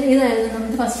 ഓക്കെ, ഇതായിരുന്നു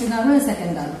നമുക്ക് first carbon,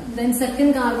 second carbon. Then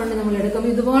second കാർബണിന് നമ്മൾ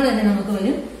എടുക്കുമ്പോൾ ഇതുപോലെ തന്നെ നമുക്ക്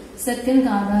വരും. സെക്കൻഡ്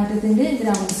കാർബൺ ആറ്റത്തിന്റെ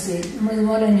ഗ്രൗണ്ട് സ്റ്റേറ്റ് നമ്മൾ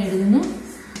ഇതുപോലെ തന്നെ എഴുതുന്നു.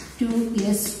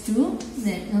 2s2,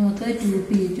 നമുക്ക്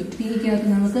 2p2. പിക്കകത്ത്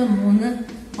നമുക്ക് 3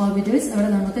 ഓർബിറ്റൽസ്, അവിടെ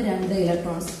നമുക്ക് 2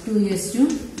 ഇലക്ട്രോൺസ്. 2s2,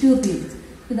 2p2.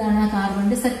 ഇതാണ് ആ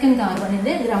കാർബണിന്റെ സെക്കൻഡ്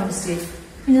കാർബണിന്റെ ഗ്രൗണ്ട് സ്റ്റേറ്റ്.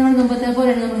 ഇനി നമ്മൾ മുമ്പത്തെ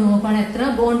പോലെ നമ്മൾ നോക്കുകയാണെങ്കിൽ എത്ര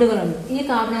ബോണ്ടുകളുണ്ട് ഈ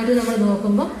കാർബൺ ആറ്റം നമ്മൾ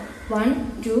നോക്കുമ്പോൾ 1,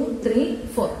 2, 3,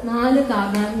 4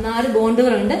 4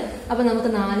 ബോണ്ടുകളുണ്ട്. അപ്പൊ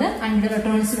നമുക്ക് 4 അൺഡ്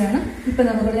ഇലക്ട്രോൺസ് വേണം. ഇപ്പൊ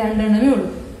നമുക്ക് 2 എണ്ണമേ ഉള്ളൂ.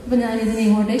 അപ്പൊ ഞാൻ ഇതിനെ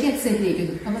ഇങ്ങോട്ടേക്ക് എക്സൈറ്റ്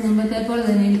ചെയ്യിക്കുന്നു. അപ്പൊ മുമ്പത്തെ പോലെ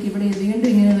തന്നെ എനിക്ക് ഇവിടെ വീണ്ടും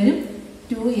ഇങ്ങനെ വരും.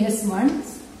 2s1,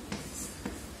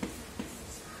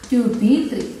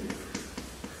 2p3,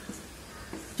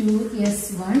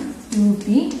 2s1,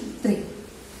 2p3.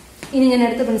 ഇനി ഞാൻ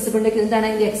അടുത്ത പ്രിൻസിപ്പിളിലേക്ക് എന്താണ്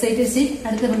അതിന്റെ എക്സൈറ്റഡ് സ്റ്റേറ്റ്.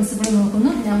 അടുത്ത പ്രിൻസിപ്പിൾ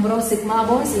നോക്കുന്നു. Number of sigma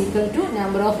bonds equal to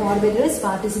number of orbitals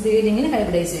participating in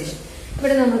hybridisation.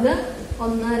 ഇവിടെ നമുക്ക്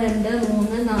 1, 2,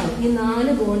 3, 4 ഈ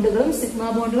 4 ബോണ്ടുകളും സിഗ്മ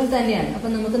ബോണ്ടുകൾ തന്നെയാണ്. അപ്പൊ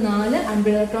നമുക്ക് 4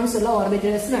 അൺബിഡ് ഇലക്ട്രോൺസ് ഉള്ള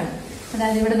ഓർബിറ്റൽസ് വേണം.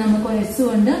 അതായത് ഇവിടെ നമുക്ക് ഒരു s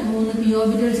ഉണ്ട്, 3 p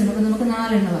ഓർബിറ്റൽസ് ഉണ്ട്. അപ്പൊ നമുക്ക്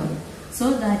 4 എണ്ണം ആകും. So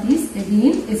that is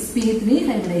again sp3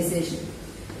 hybridisation.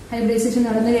 Hybridisation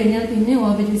നടന്നു കഴിഞ്ഞാൽ പിന്നെ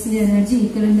ഓർബിറ്റൽസിന്റെ എനർജി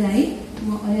ഈക്വലന്റ് ആയി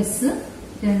s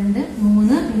 2,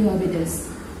 3 p ഓർബിറ്റൽസ്.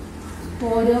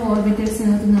 ഓരോ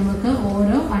ഓർബിറ്റൽസിനകത്ത് നമുക്ക്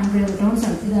ഓരോ അൺബിഡ് ഇലക്ട്രോൺസ്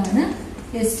ആണ്. ഇതാണ്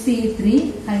sp3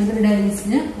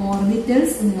 ഹൈബ്രിഡൈസ്ഡ്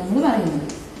ഓർബിറ്റൽസ് എന്ന് നമ്മൾ പറയുന്നത്.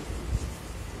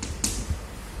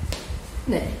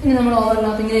 ഇനി നമ്മൾ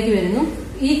ഓവർലാപ്പിംഗിലേക്ക് വരുന്നു.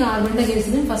 ഈ കാർബണിന്റെ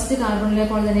കേസിലും ഫസ്റ്റ് കാർബണിലെ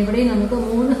പോലെ തന്നെ ഇവിടെയും നമുക്ക്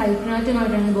 3 ഹൈഡ്രജൻ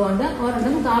ആറ്റമായിട്ടാണ് ബോണ്ട്,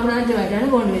 ഒരെണ്ണം കാർബൺ ആറ്റമായിട്ടാണ്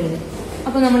ബോണ്ട് വരുന്നത്.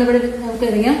 അപ്പൊ നമ്മളിവിടെ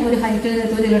നമുക്കറിയാം ഒരു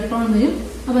ഹൈഡ്രജനകത്ത് ഒരു ഇലക്ട്രോൺ വരും.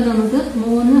 അപ്പൊ നമുക്ക്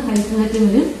 3 ഹൈഡ്രജൻ ആറ്റം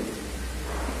വരും.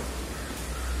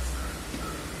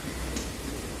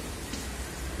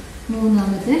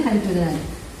 മൂന്നാമത്തെ ഹൈഡ്രജൻ ആറ്റം.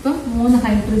 അപ്പം 3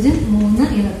 ഹൈഡ്രജൻ 3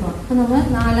 ഇലക്ട്രോൺ. അപ്പൊ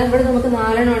നമ്മൾ ഇവിടെ നമുക്ക്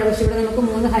 4 എണ്ണമാണ്, പക്ഷെ ഇവിടെ നമുക്ക്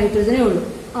 3 ഹൈഡ്രജനേ ഉള്ളൂ.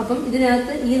 അപ്പം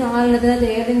ഇതിനകത്ത് ഈ 4 എണ്ണത്തിനകത്ത്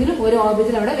ഏതെങ്കിലും ഒരു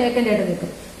ഓർബിറ്റിൽ അവിടെ വേക്കന്റ് ആയിട്ട്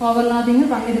നിൽക്കും. ഓവർലാപ്പിംഗ്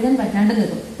പങ്കെടുക്കാൻ പറ്റാണ്ട്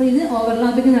നിൽക്കും. അപ്പൊ ഇത്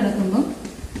ഓവർലാപ്പിംഗ് നടക്കുമ്പോൾ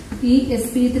ഈ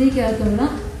sp3കകത്തുള്ള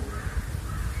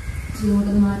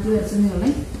ഇങ്ങോട്ടൊന്ന് മാറ്റി വരച്ചെന്നുള്ള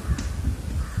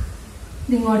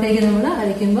ഇതിങ്ങോട്ടേക്ക് നമ്മൾ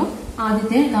അഴിക്കുമ്പോൾ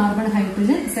ആദ്യത്തെ carbon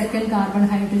hydrogen, second carbon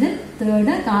hydrogen,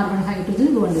 third carbon hydrogen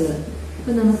ബോണ്ടുകൾ.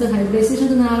 അപ്പൊ നമുക്ക് ഹൈബ്രിഡൈസേഷൻ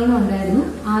 4 ഉണ്ടായിരുന്നു.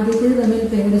 ആദ്യത്തേത് തമ്മിൽ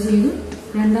പെയർ ചെയ്തു,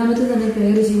 രണ്ടാമത്തേത് തമ്മിൽ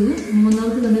പെയർ ചെയ്തു,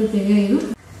 മൂന്നാമത്തേത് തമ്മിൽ പെയർ ചെയ്തു.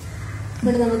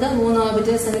 ഇവിടെ നമുക്ക് 3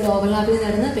 ഓർബിറ്റൽസ് തമ്മിൽ ഓവർലാപ്പിംഗ്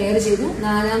നടന്ന് പെയർ ചെയ്തു.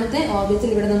 4ാമത്തെ ഓർബിറ്റിൽ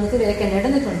ഇവിടെ നമുക്ക് വേക്കന്റ്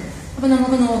ആയിട്ട് നിൽക്കുന്നു. അപ്പൊ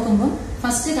നമുക്ക് നോക്കുമ്പോൾ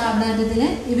ഫസ്റ്റ് കാർബൺ ആറ്റത്തിലെ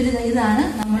ഇതാണ്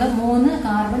നമ്മൾ 3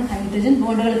 കാർബൺ ഹൈഡ്രജൻ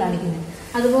ബോണ്ടുകൾ കാണിക്കുന്നത്.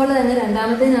 അതുപോലെ തന്നെ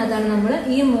രണ്ടാമത്തേതിനകത്താണ് നമ്മൾ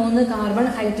ഈ 3 കാർബൺ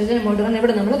ഹൈഡ്രജൻ ബോണ്ടുകൾ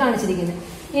ഇവിടെ നമ്മൾ കാണിച്ചിരിക്കുന്നത്.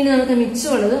 ഇനി നമുക്ക്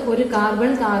മിച്ചമുള്ളത് ഒരു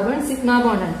കാർബൺ കാർബൺ സിഗ്മ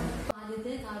ബോണ്ടാണ്.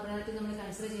 ആദ്യത്തെ കാർബൺ ആറ്റം നമ്മൾ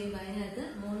കൺസിഡർ ചെയ്യുമ്പോൾ അതിനകത്ത്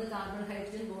 3 കാർബൺ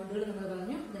ഹൈഡ്രജൻ ബോണ്ടുകൾ നമ്മൾ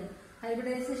പറഞ്ഞു.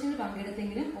 ഹൈബ്രിഡൈസേഷനിൽ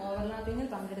പങ്കെടുത്തെങ്കിലും ഓവർലാപ്പിംഗിൽ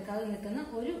പങ്കെടുക്കാതെ നിൽക്കുന്ന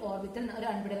ഒരു ഓർബിറ്റൽ, ഒരു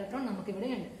അൺബിഡ് ഇലക്ട്രോൺ നമുക്ക്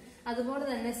ഇവിടെയുണ്ട്. അതുപോലെ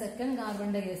തന്നെ സെക്കൻഡ്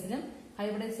കാർബണിന്റെ കേസിലും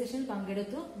ഹൈബ്രിഡൈസേഷനിൽ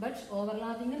പങ്കെടുത്തു, ബട്ട്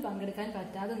ഓവർലാപ്പിംഗിൽ പങ്കെടുക്കാൻ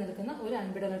പറ്റാതെ നിൽക്കുന്ന ഒരു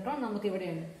അൺബിഡ് ഇലക്ട്രോൺ നമുക്ക്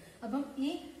ഇവിടെയുണ്ട്. അപ്പം ഈ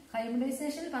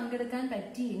ഹൈബ്രിഡൈസേഷനിൽ പങ്കെടുക്കാൻ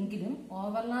പറ്റിയെങ്കിലും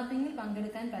ഓവർലാപ്പിംഗിൽ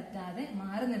പങ്കെടുക്കാൻ പറ്റാതെ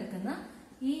മാറി നിൽക്കുന്ന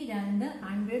ഈ 2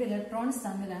 അൺബിഡ് ഇലക്ട്രോൺസ്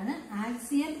തമ്മിലാണ്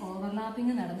ആക്സിയൽ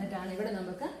ഓവർലാപ്പിംഗ് നടന്നിട്ടാണ് ഇവിടെ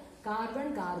നമുക്ക് carbon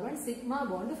carbon sigma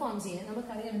bond form ചെയ്യുന്നത്.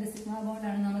 നമുക്കറിയാം ഇത് സിഗ്മ ബോണ്ട്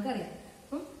ആണെന്ന് നമുക്കറിയാം.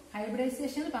 അപ്പം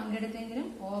ഹൈബ്രിഡൈസേഷനിൽ പങ്കെടുത്തെങ്കിലും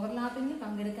ഓവർലാപ്പിംഗിൽ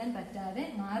പങ്കെടുക്കാൻ പറ്റാതെ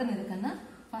മാറി നിൽക്കുന്ന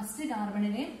ഫസ്റ്റ്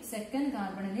കാർബണിലെയും സെക്കൻഡ്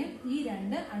കാർബണിലെയും ഈ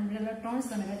 2 അൺബിഡ്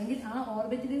ഇലക്ട്രോൺസ് തമ്മിൽ അല്ലെങ്കിൽ ആ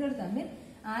ഓർബിറ്റലുകൾ തമ്മിൽ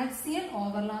ആക്സിയൽ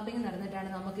ഓവർലാപ്പിംഗ് നടന്നിട്ടാണ്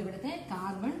നമുക്ക് ഇവിടുത്തെ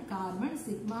carbon carbon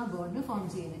sigma bond form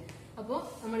ചെയ്യുന്നത്. അപ്പോൾ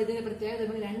നമ്മൾ ഇതിന്റെ പ്രത്യേകത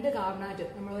 2 കാർബൺ ആറ്റം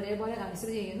നമ്മൾ ഒരേപോലെ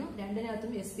കൺസിഡർ ചെയ്യുന്നു.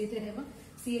 രണ്ടിനകത്തും sp3 അപ്പം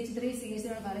CH3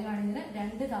 CH3 പറയുകയാണെങ്കിൽ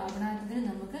 2 കാർബൺ ആറ്റത്തിന്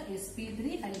നമുക്ക്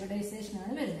sp3 ഹൈബ്രിഡൈസേഷൻ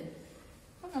ആണ് വരുന്നത്.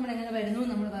 അപ്പം നമ്മൾ എങ്ങനെ വരുന്നു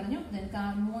നമ്മൾ പറഞ്ഞു.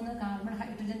 3 കാർബൺ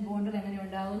ഹൈഡ്രജൻ ബോണ്ടുകൾ എങ്ങനെ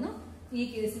ഉണ്ടാകുന്നു, ഈ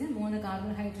കേസിൽ 3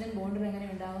 കാർബൺ ഹൈഡ്രജൻ ബോണ്ടുകൾ എങ്ങനെ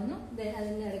ഉണ്ടാകുന്നു,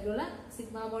 അതിന്റെ ഇടയ്ക്കുള്ള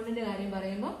സിഗ്മ ബോണ്ടിന്റെ കാര്യം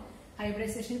പറയുമ്പോൾ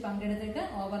ഹൈബ്രിഡൈസേഷനിൽ പങ്കെടുത്തിട്ട്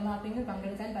ഓവർലാപ്പിംഗിൽ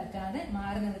പങ്കെടുക്കാൻ പറ്റാതെ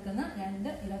മാറി നിൽക്കുന്ന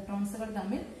 2 ഇലക്ട്രോൺസുകൾ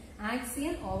തമ്മിൽ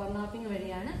ആക്സിയൽ ഓവർലാപ്പിംഗ്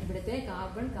വഴിയാണ് ഇവിടുത്തെ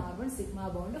carbon carbon sigma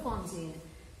bond form ചെയ്യുന്നത്.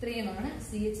 ഇത്രയുമാണ്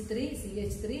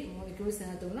CH3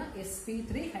 മോളിക്യൂൾസിനകത്തുള്ള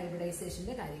sp3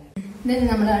 ഹൈബ്രിഡൈസേഷന്റെ കാര്യങ്ങൾ.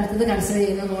 നമ്മൾ അടുത്തത് കൺസിഡർ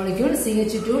ചെയ്യുന്ന molecule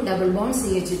CH2 double bond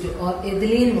CH2 or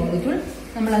ethylene molecule.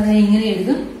 നമ്മൾ അതിനെ ഇങ്ങനെ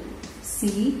എഴുതും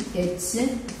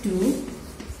CH2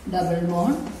 ഡബിൾ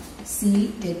ബോണ്ട്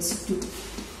CH2.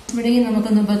 ഇവിടെ നമുക്ക്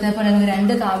മുമ്പത്തെ പോലെ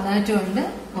രണ്ട് കാർബൺ ആറ്റം ഉണ്ട്,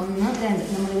 1 2.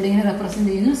 നമ്മൾ ഇവിടെ ഇങ്ങനെ റെപ്രസെന്റ്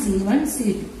ചെയ്യുന്നു C1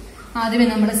 C2. ആദ്യമേ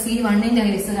നമ്മൾ C1ന്റെ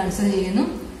കേസ് കൺസിഡർ ചെയ്യുന്നു.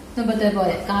 മുമ്പത്തെ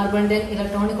പോലെ കാർബണിന്റെ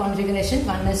electronic configuration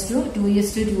 1s2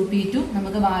 2s2 2p2.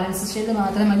 നമുക്ക് ബാലൻസ് ഷെയ്ഡ്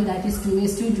മാത്രം മതി, ദാറ്റ് ഈസ്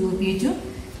 2s2 2p2.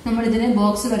 നമ്മൾ ഇതിനെ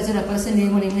ബോക്സ് വരച്ച് റെപ്രസെന്റ്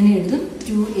ചെയ്യുമ്പോൾ ഇങ്ങനെ എഴുതും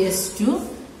 2s2.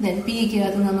 ദെൻ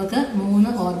പിക്കകത്ത് നമുക്ക്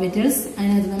 3 ഓർബിറ്റൽസ്,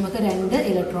 അതിനകത്ത് നമുക്ക് 2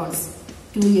 ഇലക്ട്രോൺസ്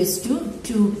 2s2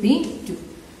 2p2.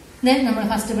 ദെൻ നമ്മൾ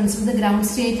ഫസ്റ്റ് പ്രിൻസിപ്പിൾ ഗ്രൗണ്ട്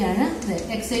സ്റ്റേറ്റ് ആണ്.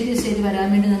 എക്സൈറ്റഡ് സ്റ്റേറ്റ് വരാൻ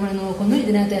വേണ്ടി നമ്മൾ നോക്കുന്നു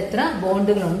ഇതിനകത്ത് എത്ര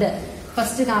ബോണ്ടുകളുണ്ട്.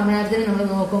 ഫസ്റ്റ് കാർബൺ ആറ്റത്തിൽ നമ്മൾ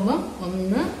നോക്കുമ്പോൾ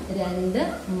 1 2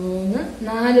 3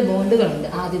 4 ബോണ്ടുകളുണ്ട്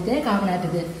ആദ്യത്തെ കാർബൺ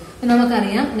ആറ്റത്തിൽ. അപ്പൊ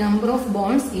നമുക്കറിയാം number of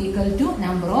bonds equal to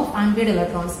number of unpaired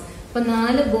electrons. അപ്പൊ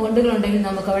 4 ബോണ്ടുകൾ ഉണ്ടെങ്കിൽ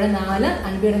നമുക്ക് അവിടെ 4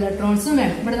 അൺപെയർഡ് ഇലക്ട്രോൺസും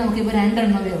വേണം. ഇവിടെ നമുക്ക് ഇപ്പോൾ 2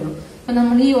 എണ്ണമേ ഉള്ളൂ. അപ്പൊ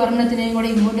നമ്മൾ ഈ ഒരെണ്ണത്തിനെയും കൂടെ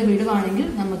ഇങ്ങോട്ട് വിടുവാണെങ്കിൽ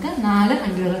നമുക്ക് 4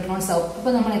 അൺപെയർഡ് ഇലക്ട്രോൺസ് ആവും. അപ്പൊ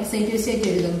നമ്മൾ എക്സൈറ്റഡ് സ്റ്റേറ്റ്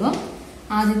എഴുതുമ്പോൾ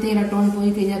ആദ്യത്തെ ഇലക്ട്രോൺ പോയി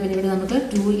കഴിഞ്ഞാൽ പിന്നെ ഇവിടെ നമുക്ക്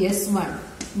 2s1,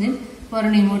 ദെൻ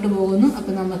ഒരെണ്ണം ഇങ്ങോട്ട് പോകുന്നു.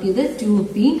 അപ്പൊ നമുക്കിത്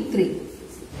 2p3,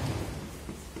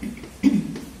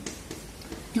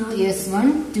 2s1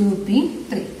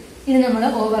 2p3. ഇനി നമ്മൾ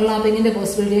ഓവർലാപ്പിംഗിന്റെ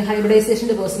പോസിബിലിറ്റി,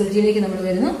 ഹൈബ്രിഡൈസേഷന്റെ പോസിബിലിറ്റിയിലേക്ക് നമ്മൾ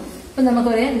വരുന്നു. അപ്പൊ നമുക്ക്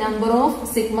പറയാം number of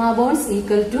sigma bonds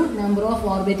equal to number of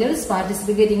orbitals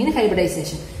participating in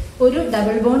hybridisation. ഒരു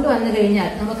ഡബിൾ ബോണ്ട് വന്നു കഴിഞ്ഞാൽ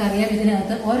നമുക്കറിയാം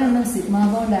ഇതിനകത്ത് ഒരെണ്ണം സിഗ്മ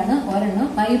ബോണ്ട് ആണ്, ഒരെണ്ണം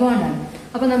പൈ ബോണ്ട് ആണ്.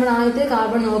 അപ്പൊ നമ്മൾ ആദ്യത്തെ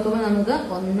കാർബൺ നോക്കുമ്പോൾ നമുക്ക്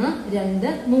 1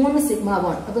 2 3 സിഗ്മ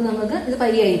ബോണ്ട്. അപ്പൊ നമുക്ക് ഇത്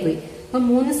പൈ ആയിപ്പോയി. അപ്പൊ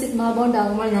 3 സിഗ്മ ബോണ്ട്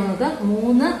ആകുമ്പോൾ നമുക്ക്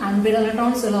 3 അൺപെയർഡ്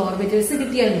ഇലക്ട്രോൺസ് ഉള്ള ഓർബിറ്റൽസ്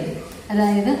കിട്ടിയാൽ മതി.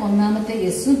 അതായത് ഒന്നാമത്തെ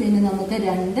എസും പിന്നെ നമുക്ക്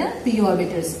 2 പി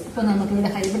ഓർബിറ്റൽസ്. അപ്പൊ നമുക്ക്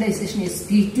ഇവിടെ ഹൈബ്രിഡൈസേഷൻ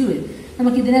sp2 വരും.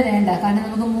 നമുക്ക് ഇതിനെ വേണ്ട, കാരണം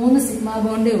നമുക്ക് 3 സിഗ്മ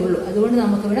ബോണ്ടേ ഉള്ളൂ. അതുകൊണ്ട്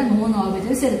നമുക്ക് ഇവിടെ 3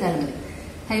 ഓർബിറ്റൽസ് എടുത്താൽ മതി.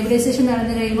 ഹൈബ്രിഡൈസേഷൻ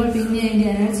നടന്നു കഴിയുമ്പോൾ പിന്നെ അതിന്റെ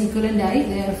എനർജി ഇക്വലന്റ് ആയി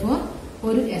therefore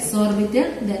ഒരു എസ് ഓർബിറ്റൽ,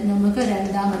 നമുക്ക്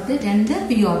രണ്ടാമത്തെ 2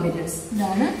 പി ഓർബിറ്റൽസ്.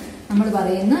 ഇതാണ് നമ്മൾ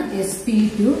പറയുന്ന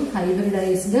sp2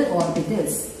 ഹൈബ്രിഡൈസ്ഡ്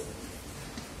ഓർബിറ്റൽസ്.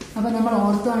 അപ്പൊ നമ്മൾ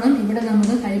ഓർത്തോണം ഇവിടെ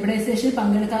നമുക്ക് ഹൈബ്രിഡൈസേഷൻ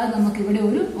പങ്കെടുക്കാതെ നമുക്ക് ഇവിടെ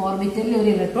ഒരു ഓർബിറ്റലിൽ ഒരു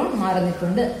ഇലക്ട്രോൺ മാറി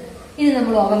നിൽക്കുന്നുണ്ട്. ഇനി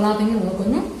നമ്മൾ ഓവർലാപ്പിംഗ്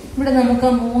നോക്കുന്നു. ഇവിടെ നമുക്ക്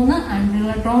 3 അൺപെയർഡ്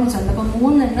ഇലക്ട്രോൺസ് ഉണ്ട്. അപ്പൊ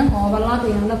 3 എണ്ണം ഓവർലാപ്പ്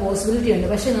ചെയ്യാനുള്ള പോസിബിലിറ്റി ഉണ്ട്.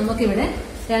 പക്ഷെ നമുക്കിവിടെ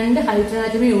 2 ഹൈഡ്രജൻ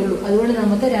ആറ്റമേ ഉള്ളൂ. അതുകൊണ്ട്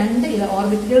നമുക്ക് 2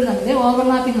 ഓർബിറ്റലുകൾ തമ്മിൽ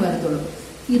ഓവർലാപ്പിംഗ് വരത്തുള്ളൂ.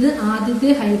 ഇത് ആദ്യത്തെ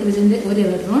ഹൈഡ്രജന്റെ ഒരു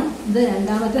ഇലക്ട്രോൺ, ഇത്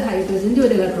രണ്ടാമത്തെ ഹൈഡ്രജന്റെ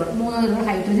ഒരു ഇലക്ട്രോൺ, മൂന്നാമത്തെ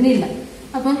ഹൈഡ്രജൻ ഇല്ല.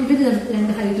 അപ്പം ഇവര്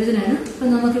 2 ഹൈഡ്രജൻ ആണ്. അപ്പൊ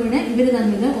നമുക്കിവിടെ ഇവര്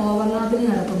തമ്മിൽ ഓവർലാപ്പിംഗ്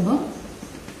നടക്കുമ്പോൾ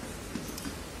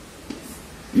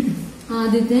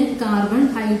ആദ്യത്തെ കാർബൺ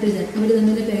ഹൈഡ്രജൻ അവർ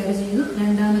തമ്മിൽ പെയർ ചെയ്തു,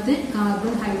 രണ്ടാമത്തെ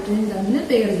കാർബൺ ഹൈഡ്രജൻ തമ്മിൽ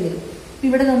പെയർ ചെയ്തു.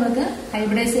 ഇവിടെ നമുക്ക്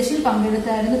ഹൈബ്രിഡൈസേഷൻ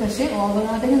പങ്കെടുത്തായിരുന്നു, പക്ഷെ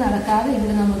ഓവർലാപ്പിംഗ് നടക്കാതെ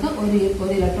ഇവിടെ നമുക്ക് ഒരു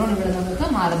ഇലക്ട്രോൺ ഇവിടെ നമുക്ക്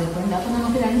മാറി നിൽക്കുന്നുണ്ട്. അപ്പൊ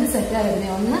നമുക്ക് 2 സെറ്റാണ്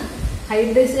വരുന്നത്. ഒന്ന്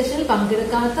ഹൈബ്രിഡൈസേഷനിൽ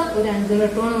പങ്കെടുക്കാത്ത ഒരു അൺപെയർഡ്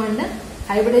ഇലക്ട്രോണും ഉണ്ട്,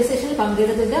 ഹൈബ്രിഡൈസേഷനിൽ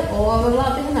പങ്കെടുത്തിട്ട്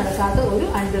ഓവർലാപ്പിംഗ് നടക്കാത്ത ഒരു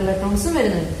അൺപെയർഡ് ഇലക്ട്രോൺസും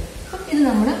വരുന്നുണ്ട്. അപ്പം ഇത്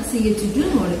നമ്മൾ CH2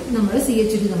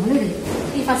 നമ്മൾ എഴുതി.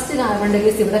 ഈ ഫസ്റ്റ് കാർബണിന്റെ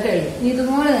കേസ് ഇവിടെ കഴിഞ്ഞു.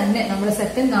 ഇതുപോലെ തന്നെ നമ്മൾ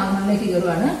സെക്കൻഡ് കാർബണിലേക്ക്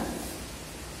കയറുവാണ്.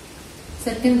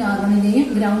 സെക്കൻഡ് കാർബണിന്റെയും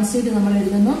ഗ്രൗണ്ട് സ്റ്റേറ്റ് നമ്മൾ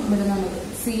എഴുതുമ്പോൾ ഇവിടെ നമുക്ക്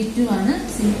C2 ആണ്.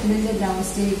 C2ന്റെ ഗ്രൗണ്ട്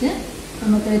സ്റ്റേറ്റ്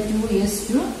നമുക്ക്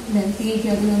 2s2.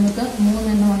 പിക്കകത്ത് നമുക്ക് 3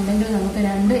 എണ്ണം ഉണ്ടെങ്കിൽ നമുക്ക്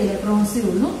 2 ഇലക്ട്രോൺസേ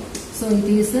ഉള്ളൂ. So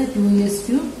it is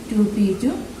 2s2 2p2.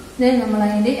 നമ്മൾ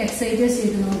അതിന്റെ എക്സൈറ്റഡ്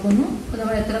സ്റ്റേറ്റ് നോക്കുന്നു. അപ്പൊ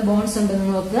നമ്മൾ എത്ര ബോണ്ട്സ് ഉണ്ടെന്ന്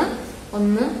നോക്കുക.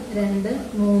 1 2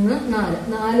 3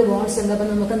 4 ബോണ്ട്സ് ഉണ്ട്. അപ്പൊ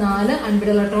നമുക്ക് 4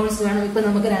 അൺപെയർഡ് ഇലക്ട്രോൺസ് വേണം. ഇപ്പൊ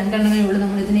നമുക്ക് 2 എണ്ണമേ ഉള്ളൂ.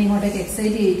 നമ്മൾ ഇതിനെ ഇങ്ങോട്ടേക്ക്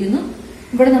എക്സൈറ്റ് ചെയ്യിക്കുന്നു.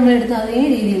 ഇവിടെ നമ്മൾ എടുത്ത അതേ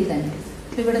രീതിയിൽ തന്നെ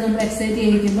ഇവിടെ നമ്മൾ എക്സൈറ്റ്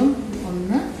ചെയ്യിക്കുമ്പോൾ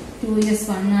 1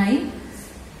 2s1 ആയി,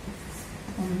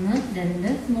 1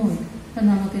 2 3. അപ്പൊ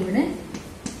നമുക്കിവിടെ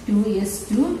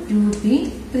 2s2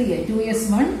 2p3 ആയി,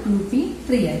 2s1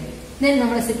 2p3 ആയി.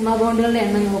 നമ്മുടെ സിഗ്മ ബോണ്ടുകളുടെ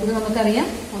എണ്ണം നോക്കുന്നത് നമുക്കറിയാം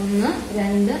 1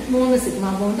 2 3 സിഗ്മ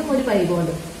ബോണ്ടും ഒരു പൈ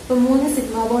ബോണ്ടും. അപ്പൊ 3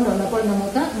 സിഗ്മ ബോണ്ട് ഉള്ളപ്പോൾ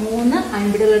നമുക്ക് 3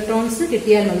 അൺപെയർഡ് ഇലക്ട്രോൺസ്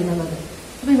കിട്ടിയാൽ മതി നമുക്ക്.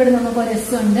 അപ്പൊ ഇവിടെ നമുക്ക് ഒരു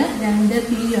എസ് ഉണ്ട്, 2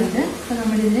 പി ഉണ്ട്. അപ്പൊ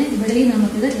നമ്മളിതിന് ഇവിടെയും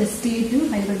നമുക്കിത് sp2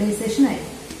 ഹൈബ്രിഡൈസേഷൻ ആയി.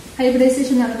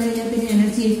 ഹൈബ്രിഡൈസേഷൻ നടന്നു കഴിഞ്ഞാൽ പിന്നെ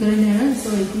എനർജി ഈക്വലന്റ് ആണ്. സോ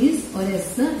ഇറ്റ് ഈസ് ഒരു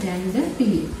എസ് 2 പി.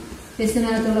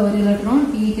 എസിനകത്തുള്ള ഒരു electron,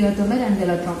 പിക്കകത്തുള്ള 2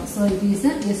 electron. So it is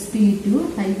sp2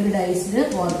 hybridised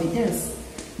orbitals.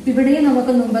 ഇവിടെയും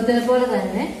നമുക്ക് മുമ്പത്തെ പോലെ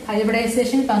തന്നെ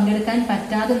ഹൈബ്രിഡൈസേഷൻ പങ്കെടുക്കാൻ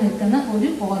പറ്റാതെ നിൽക്കുന്ന ഒരു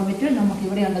ഓർബിറ്റൽ നമുക്ക്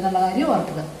ഇവിടെ ഉണ്ടെന്നുള്ള കാര്യം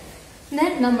ഓർക്കുക.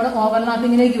 നമ്മൾ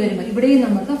ഓവർലാപ്പിംഗിലേക്ക് വരുമ്പോൾ ഇവിടെയും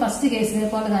നമുക്ക് ഫസ്റ്റ് കേസിനെ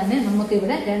പോലെ തന്നെ നമുക്ക്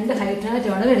ഇവിടെ 2 ഹൈഡ്രജൻ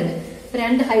ആറ്റമാണ് വരുന്നത്.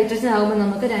 2 ഹൈഡ്രജൻ ആകുമ്പോൾ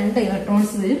നമുക്ക് 2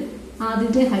 ഇലക്ട്രോൺസ് വരും.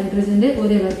 ആദ്യത്തെ ഹൈഡ്രജന്റെ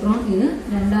ഒരു ഇലക്ട്രോൺ ഇത്,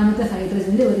 രണ്ടാമത്തെ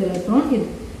ഹൈഡ്രജന്റെ ഒരു ഇലക്ട്രോൺ ഇത്.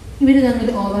 ഇവര് തമ്മിൽ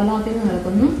ഓവർലാപ്പിംഗ്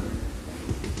നടക്കുന്നു.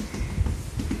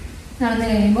 നടന്നു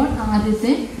കഴിയുമ്പോൾ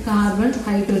ആദ്യത്തെ കാർബൺ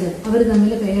ഹൈഡ്രജൻ അവർ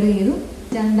തമ്മിൽ പെയർ ചെയ്തു,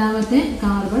 രണ്ടാമത്തെ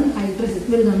കാർബൺ ഹൈഡ്രജൻ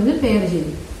ഇവർ തമ്മിൽ പെയർ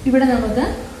ചെയ്തു. ഇവിടെ നമുക്ക്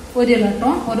ഒരു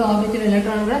ഇലക്ട്രോൺ ഒരു ഓർബിറ്റൽ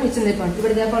ഇലക്ട്രോൺ കൂടെ മിച്ചം നിൽപ്പുണ്ട്.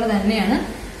 ഇവിടെ ഇതേപോലെ തന്നെയാണ്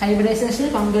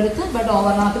ഹൈബ്രിഡൈസേഷനിൽ പങ്കെടുത്ത് ബട്ട്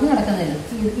ഓവർലാപ്പിംഗ് നടക്കുന്നില്ല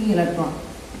ഈ ഇലക്ട്രോൺ.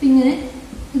 അപ്പൊ ഇങ്ങനെ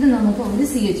ഇത് നമുക്ക് ഒരു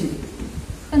CH2.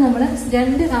 അപ്പൊ നമ്മൾ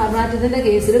രണ്ട് കാർബൺ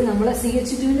കേസിലും നമ്മൾ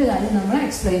CH2ന്റെ കാര്യം നമ്മൾ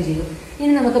എക്സ്പ്ലെയിൻ ചെയ്തു.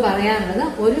 ഇനി നമുക്ക് പറയാനുള്ളത്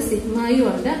ഒരു സിഗ്മയും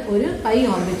ഉണ്ട്, ഒരു പൈ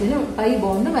ഓർബിറ്റലും പൈ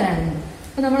ബോണ്ടും വരാനുണ്ട്.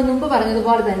 അപ്പൊ നമ്മൾ മുമ്പ്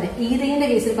പറഞ്ഞതുപോലെ തന്നെ ഈഥെയിന്റെ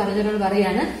കേസിൽ പറഞ്ഞതുകൊണ്ട്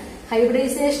പറയാണ്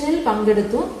ഹൈബ്രിഡൈസേഷനിൽ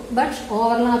പങ്കെടുത്തു ബട്ട്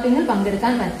ഓവർലാപ്പിംഗിൽ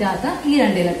പങ്കെടുക്കാൻ പറ്റാത്ത ഈ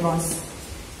രണ്ട് ഇലക്ട്രോൺസ്.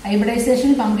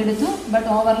 ഹൈബ്രിഡൈസേഷനിൽ പങ്കെടുത്തു ബട്ട്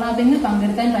ഓവർലാപ്പിംഗിൽ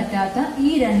പങ്കെടുക്കാൻ പറ്റാത്ത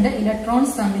ഈ രണ്ട്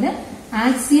ഇലക്ട്രോൺസ് തമ്മിൽ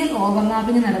ആക്സിയൽ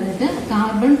ഓവർലാപ്പിംഗ് നടന്നിട്ട്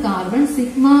carbon carbon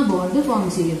sigma bond form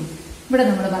ചെയ്യുന്നു. ഇവിടെ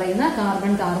നമ്മൾ പറയുന്ന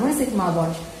കാർബൺ കാർബൺ സിഗ്മ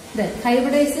ബോണ്ട്.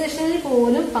 ഹൈബ്രിഡൈസേഷനിൽ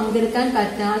പോലും പങ്കെടുക്കാൻ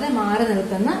പറ്റാതെ മാറി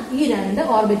നിൽക്കുന്ന ഈ രണ്ട്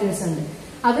ഓർബിറ്റൽസ് ഉണ്ട്.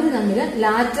 അവർ തമ്മിൽ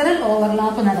ലാറ്ററൽ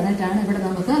ഓവർലാപ്പ് നടന്നിട്ടാണ് ഇവിടെ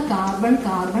നമുക്ക് carbon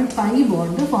carbon pi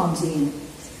bond form ചെയ്യുന്നത്.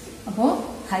 അപ്പോ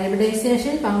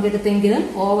ഹൈബ്രിഡൈസേഷൻ പങ്കെടുത്തെങ്കിലും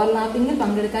ഓവർലാപ്പിംഗിൽ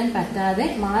പങ്കെടുക്കാൻ പറ്റാതെ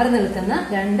മാറി നിൽക്കുന്ന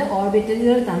രണ്ട്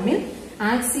ഓർബിറ്റലുകൾ തമ്മിൽ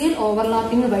ആക്സിയൽ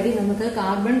ഓവർലാപ്പിംഗ് വഴി നമുക്ക്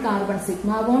carbon carbon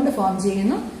sigma bond form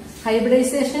ചെയ്യുന്നു.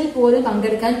 ഹൈബ്രിഡൈസേഷനിൽ പോലും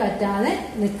പങ്കെടുക്കാൻ പറ്റാതെ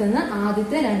നിൽക്കുന്ന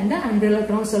ആദ്യത്തെ രണ്ട്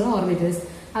ഇലക്ട്രോൺസ് ഉള്ള ഓർബിറ്റൽസ്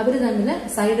അവർ തമ്മിൽ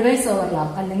സൈഡ് വൈസ്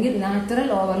ഓവർലാപ്പ് അല്ലെങ്കിൽ ലാറ്ററൽ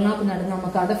ഓവർലാപ്പ് നടന്ന്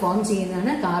നമുക്ക് അവിടെ ഫോം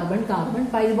ചെയ്യുന്നതാണ് കാർബൺ കാർബൺ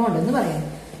പൈ ബോണ്ട് എന്ന് പറയുന്നത്.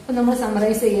 അപ്പൊ നമ്മൾ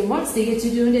സമ്മറൈസ് ചെയ്യുമ്പോൾ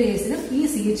CH2ന്റെ കേസിലും ഈ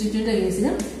CH2ന്റെ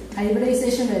കേസിലും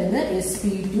ഹൈബ്രിഡൈസേഷൻ വരുന്നത്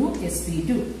sp2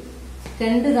 sp2.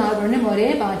 രണ്ട് കാർബണിനും ഒരേ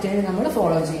പാറ്റേൺ നമ്മൾ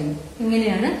ഫോളോ ചെയ്യുന്നു.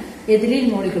 ഇങ്ങനെയാണ് ethylene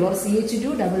molecule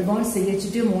CH2 double bond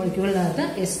CH2 മോളിക്യൂളിനകത്ത്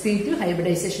sp2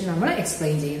 hybridisation നമ്മൾ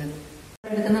എക്സ്പ്ലെയിൻ ചെയ്യുന്നത്.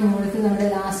 എടുക്കുന്ന മോളിക്യൂൾ നമ്മുടെ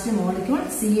last molecule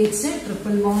CH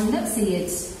triple bond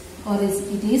CH or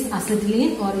it is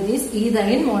acetylene or it is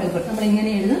ethyl molecule. നമ്മൾ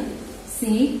ഇങ്ങനെ എഴുതും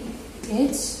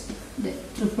CH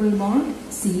triple bond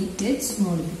CH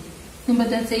molecule.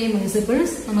 മുമ്പത്തെ സെയിം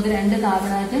പ്രിൻസിപ്പിൾസ്. നമുക്ക് രണ്ട്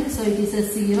carbon atom, so it is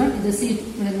C1 ഇത് C.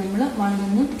 ഇവിടെ നമ്മൾ 1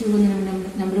 എന്നും 2 എന്നും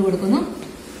നമ്പർ കൊടുക്കുന്നു.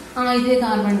 ആദ്യത്തെ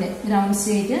കാർബണിന്റെ ground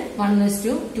state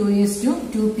 1s2 2s2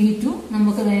 2p2.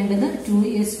 നമുക്ക് വേണ്ടത്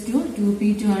 2s2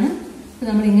 2p2 ആണ്. അപ്പൊ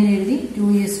നമ്മൾ ഇങ്ങനെ എഴുതി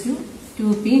 2s2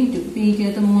 2p2.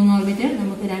 പിക്കകത്ത് 3 ഓർബിറ്റൽ,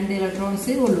 നമുക്ക് 2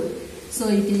 ഇലക്ട്രോൺസേ ഉള്ളൂ. So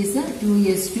it is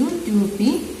 2s2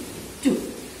 2p2.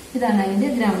 ഇതാണ് അതിന്റെ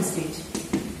ഗ്രൗണ്ട് സ്റ്റേറ്റ്.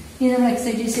 ഇനി നമ്മൾ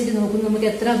എക്സൈറ്റഡ് സ്റ്റേറ്റ് നോക്കുമ്പോൾ നമുക്ക്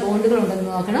എത്ര ബോണ്ടുകൾ ഉണ്ടെന്ന്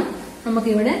നോക്കണം.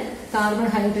 നമുക്കിവിടെ കാർബൺ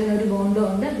ഹൈഡ്രജൻ ഒരു ബോണ്ടും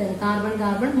ഉണ്ട്, കാർബൺ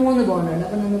കാർബൺ 3 ബോണ്ടുണ്ട്.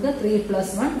 അപ്പൊ നമുക്ക്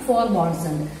 3+1 4 ബോണ്ട്സ്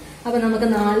ഉണ്ട്. അപ്പൊ നമുക്ക്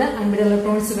 4 അൺബിഡ്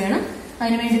ഇലക്ട്രോൺസ് വേണം.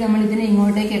 അതിനുവേണ്ടി നമ്മൾ ഇതിനെ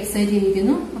ഇങ്ങോട്ടേക്ക് എക്സൈറ്റ്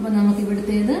ചെയ്യിക്കുന്നു. അപ്പൊ നമുക്ക്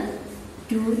ഇവിടുത്തേത്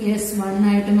 2s1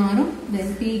 ആയിട്ട് മാറും. ദെൻ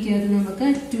പിക്കകത്ത് നമുക്ക്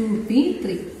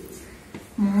 2p3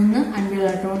 3 അൺബിഡ്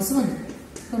ഇലക്ട്രോൺസ് വന്നു.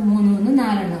 അപ്പൊ 3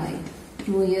 4 എണ്ണമായി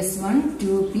 2s1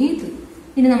 2p3.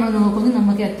 ഇനി നമ്മൾ നോക്കുന്നു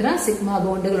നമുക്ക് എത്ര sigma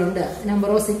ബോണ്ടുകളുണ്ട്. Number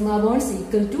of sigma bonds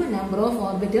equal to number of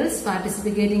orbitals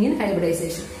participating in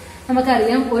hybridisation.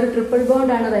 നമുക്കറിയാം ഒരു ട്രിപ്പിൾ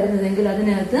ബോണ്ട് ആണ് വരുന്നതെങ്കിൽ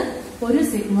അതിനകത്ത് ഒരു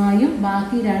സിഗ്മയും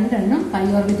ബാക്കി 2 എണ്ണം പൈ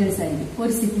ഓർബിറ്റൽസ് ആയിരിക്കും.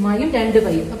 ഒരു സിഗ്മയും 2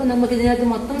 പൈയും. അപ്പൊ നമുക്ക് ഇതിനകത്ത്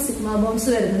മൊത്തം സിഗ്മ ബോണ്ട്സ്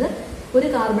വരുന്നത് ഒരു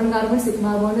കാർബൺ കാർബൺ സിഗ്മ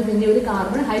ബോണ്ട് പിന്നെ ഒരു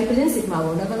കാർബൺ ഹൈഡ്രജൻ സിഗ്മ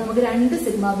ബോണ്ട്. അപ്പൊ നമുക്ക് 2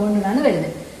 സിഗ്മ ബോണ്ടുകളാണ്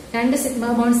വരുന്നത്. 2 സിഗ്മ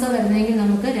ബോണ്ട്സ് വരുന്നതെങ്കിൽ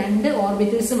നമുക്ക് 2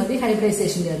 ഓർബിറ്റൽസ് മതി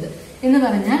ഹൈബ്രിഡൈസേഷന്റെ അത് എന്ന്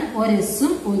പറഞ്ഞാൽ ഒരു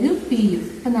എസും ഒരു പിയും.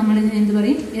 അപ്പൊ നമ്മൾ ഇതിന് എന്ത്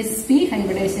പറയും? sp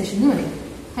ഹൈബ്രിഡൈസേഷൻ എന്ന് പറയും.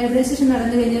 ഹൈബ്രിഡൈസേഷൻ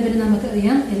നടന്നു കഴിഞ്ഞാൽ പിന്നെ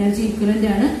നമുക്കറിയാം എനർജി ഇക്വലന്റ്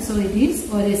ആണ്. സോ ഇറ്റ് ഈസ്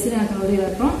ഒരു എസിനകത്തുള്ള ഒരു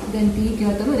ഇലക്ട്രോൺ ദെൻ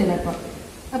പിക്കകത്തുള്ള ഒരു ഇലക്ട്രോൺ.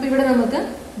 അപ്പൊ ഇവിടെ നമുക്ക്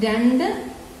 2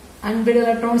 അൺബിഡ്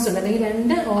ഇലക്ട്രോൺസ് ഉണ്ട് അല്ലെങ്കിൽ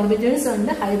 2 ഓർബിറ്റൽസ്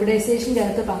ഉണ്ട് ഹൈബ്രിഡൈസേഷന്റെ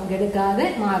അകത്ത് പങ്കെടുക്കാതെ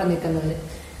മാറി നിൽക്കുന്നത്.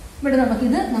 ഇവിടെ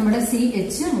നമുക്കിത് നമ്മുടെ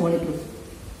CH മോളിക്യൂൾ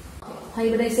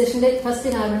ഹൈബ്രിഡൈസേഷന്റെ ഫസ്റ്റ്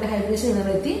കാർബണിന്റെ ഹൈബ്രിഡൈസേഷൻ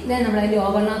ഇവിടെ എത്തി. നമ്മൾ അതിന്റെ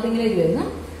ഓവർലാപ്പിംഗിലേക്ക് വരുന്നു.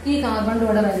 ഈ കാർബണിന്റെ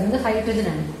കൂടെ വരുന്നത് ഹൈഡ്രജൻ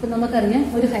ആണ്. അപ്പൊ നമുക്കറിയാം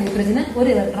ഒരു ഹൈഡ്രജന് ഒരു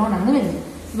ഇലക്ട്രോൺ ആണ് വരുന്നത്.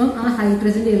 അപ്പം ആ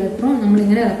ഹൈഡ്രജന്റെ ഇലക്ട്രോൺ നമ്മൾ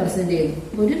ഇങ്ങനെ റെപ്രസെന്റ് ചെയ്യുന്നു.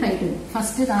 ഒരു ഹൈഡ്രജൻ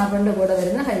ഫസ്റ്റ് കാർബണിന്റെ കൂടെ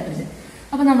വരുന്ന ഹൈഡ്രജൻ.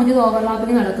 അപ്പൊ നമുക്കിത്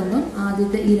ഓവർലാപ്പിംഗ് നടക്കുമ്പോൾ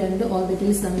ആദ്യത്തെ ഈ 2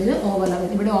 ഓർബിറ്റൽസ് തമ്മിൽ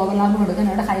ഓവർലാപ്പിംഗ്, ഇവിടെ ഓവർലാപ്പിംഗ് കൊടുക്കാൻ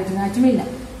അവിടെ ഹൈഡ്രജൻ ആറ്റം ഇല്ല.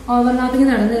 ഓവർലാപ്പിംഗ്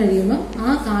നടന്നു കഴിയുമ്പോൾ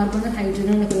ആ കാർബൺ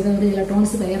ഹൈഡ്രജനെ കൂടെ നമുക്ക്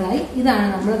ഇലക്ട്രോൺസ് പെയറായി. ഇതാണ്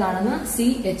നമ്മൾ കാണുന്ന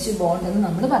CH ബോണ്ട് എന്ന്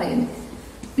നമ്മൾ പറയുന്നത്.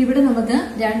 ഇവിടെ നമുക്ക്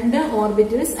 2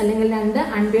 ഓർബിറ്റൽസ് അല്ലെങ്കിൽ 2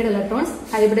 അൺബിഡ് ഇലക്ട്രോൺസ്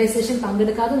ഹൈബ്രിഡൈസേഷൻ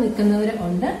പങ്കെടുക്കാതെ നിൽക്കുന്നവർ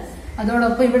ഉണ്ട്.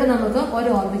 അതോടൊപ്പം ഇവിടെ നമുക്ക് ഒരു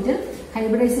ഓർബിറ്റൽ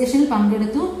ഹൈബ്രിഡൈസേഷനിൽ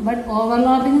പങ്കെടുത്തു ബട്ട്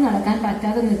ഓവർലാപ്പിംഗ് നടക്കാൻ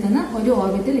പറ്റാതെ നിൽക്കുന്ന ഒരു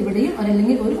ഓർബിറ്റൽ ഇവിടെയും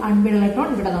അല്ലെങ്കിൽ ഒരു അൺബിഡ് ഇലക്ട്രോൺ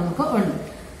ഇവിടെ നമുക്ക് ഉണ്ട്.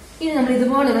 ഇനി നമ്മൾ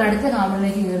ഇതുപോലെ അടുത്ത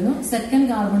കാർബണിലേക്ക് കയറുന്നു. സെക്കൻഡ്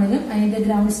കാർബണിലും അതിന്റെ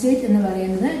ഗ്രൗണ്ട് സ്റ്റേറ്റ് എന്ന്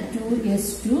പറയുന്നത്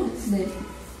 2s2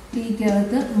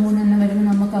 പിക്കകത്ത് 3 എണ്ണം വരുമ്പോൾ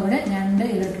നമുക്ക് അവിടെ 2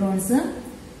 electrons.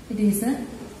 It is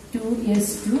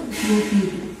 2s2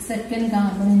 2p2 second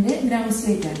കാർബണിന്റെ ground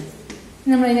state ആണ്.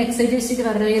 നമ്മൾ അതിന് എക്സൈറ്റഡ് സ്റ്റേറ്റ്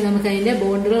പറഞ്ഞു കഴിഞ്ഞാൽ നമുക്ക് അതിന്റെ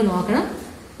ബോണ്ടുകൾ നോക്കണം.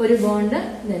 ഒരു ബോണ്ട്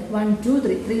 1 2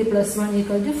 3 3+1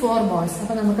 = 4 ബോണ്ട്സ്.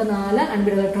 അപ്പൊ നമുക്ക് 4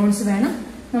 അൺബിഡ് ഇലക്ട്രോൺസ് വേണം.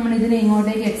 നമ്മൾ ഇതിനെ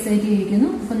ഇങ്ങോട്ടേക്ക് എക്സൈറ്റ് ചെയ്യിക്കുന്നു.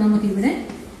 അപ്പൊ നമുക്ക് ഇവിടെ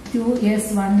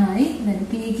 2s1 ആയി.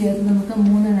 പിക്കകത്ത് നമുക്ക്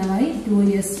 3 എണ്ണമായി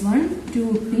 2s1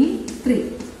 2p3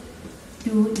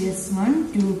 2s1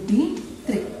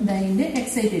 2p3 ഇതിന്റെ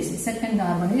excited state second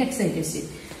കാർബണിൽ excited state.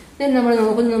 Then നമ്മൾ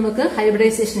നോക്കുന്നത് നമുക്ക്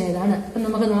ഹൈബ്രിഡൈസേഷൻ ഏതാണ്. അപ്പൊ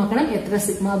നമുക്ക് നോക്കണം എത്ര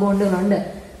സിഗ്മ ബോണ്ടുകളുണ്ട്.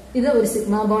 ഇത് ഒരു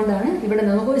സിഗ്മ ബോണ്ടാണ്, ഇവിടെ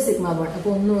നമുക്ക് ഒരു സിഗ്മ ബോണ്ട്. അപ്പൊ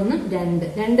ഒന്നും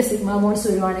രണ്ട് സിഗ്മ ബോണ്ട്സ്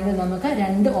വരുവാണെങ്കിൽ നമുക്ക്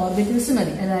 2 ഓർബിറ്റൽസ്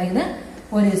മതി. അതായത്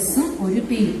ഒരു എസും ഒരു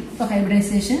പിയും. അപ്പൊ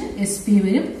ഹൈബ്രിഡൈസേഷൻ sp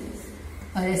വരും,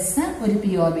 ഒരു എസ് ഒരു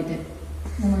പി ഓർബിറ്റൽ.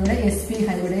 നമ്മളിവിടെ sp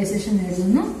ഹൈബ്രിഡൈസേഷൻ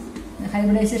എഴുതുന്നു.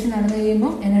 ഹൈബ്രിഡൈസേഷൻ നടന്നു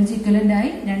കഴിയുമ്പോൾ എനർജി ഇക്വലന്റ്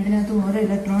ആയി രണ്ടിനകത്തും ഓരോ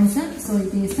electrons. So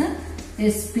it is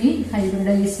sp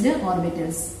hybridised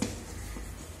orbitals.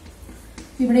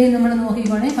 ഇവിടെ നമ്മൾ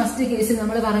നോക്കിക്കോണേ, ഫസ്റ്റ് കേസിൽ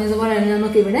നമ്മൾ പറഞ്ഞതുപോലെ തന്നെ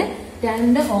നമുക്ക് ഇവിടെ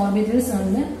 2 ഓർബിറ്റൽസ്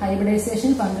ഉണ്ട്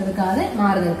ഹൈബ്രിഡൈസേഷൻ പങ്കെടുക്കാതെ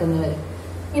മാറി നിൽക്കുന്നവർ.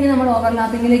 ഇനി നമ്മൾ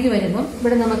ഓവർലാപ്പിംഗിലേക്ക് വരുമ്പോൾ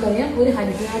ഇവിടെ നമുക്കറിയാം ഒരു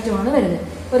ഹൈഡ്രജൻ ആറ്റമാണ് വരുന്നത്.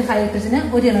 ഒരു ഹൈഡ്രജന്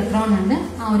ഒരു ഇലക്ട്രോൺ ഉണ്ട്.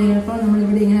 ആ ഒരു ഇലക്ട്രോൺ നമ്മൾ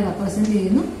ഇവിടെ ഇങ്ങനെ റെപ്രസെന്റ്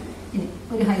ചെയ്യുന്നു. ഇനി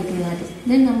ഒരു ഹൈഡ്രജൻ ആറ്റം.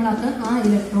 ദെൻ നമ്മളൊക്കെ ആ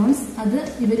ഇലക്ട്രോൺസ് അത്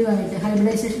ഇവരുമായിട്ട്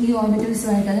ഹൈബ്രിഡൈസേഷൻ ഈ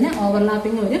ഓർബിറ്റൽസുമായിട്ട് അതിന്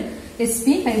ഓവർലാപ്പിംഗ് വരും, sp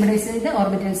ഹൈബ്രിഡൈസ്ഡ്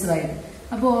ഓർബിറ്റൽസുമായിട്ട്.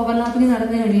 അപ്പോൾ ഓവർലാപ്പിംഗ്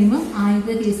നടന്നു കഴിയുമ്പോൾ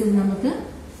ആദ്യത്തെ കേസിൽ നമുക്ക്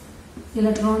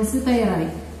ഇലക്ട്രോൺസ് പെയറായി.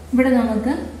 ഇവിടെ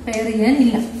നമുക്ക് പെയർ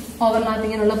ചെയ്യാനില്ല,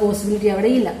 ഓവർലാപ്പിങ്ങിനുള്ള പോസിബിലിറ്റി അവിടെ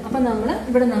ഇല്ല. അപ്പൊ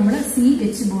ഇവിടെ നമ്മൾ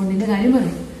CH ബോണ്ടിന്റെ കാര്യം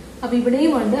പറയും. അപ്പൊ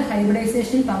ഇവിടെയും ഉണ്ട്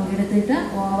ഹൈബ്രിഡൈസേഷൻ പങ്കെടുത്തിട്ട്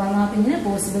ഓവർലാപ്പിങ്ങിന്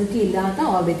പോസിബിലിറ്റി ഇല്ലാത്ത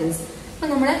ഓർബിറ്റൽസ്. അപ്പൊ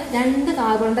നമ്മുടെ 2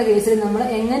 കാർബണിന്റെ കേസിൽ നമ്മൾ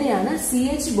എങ്ങനെയാണ്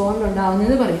CH ബോണ്ട്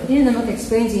ഉണ്ടാകുന്നത് പറയും. ഇനി നമുക്ക്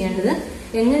എക്സ്പ്ലെയിൻ ചെയ്യേണ്ടത്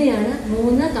എങ്ങനെയാണ്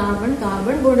 3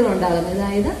 കാർബൺ ബോണ്ടുകൾ ഉണ്ടാകുന്നത്.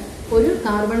 അതായത് ഒരു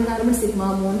carbon sigma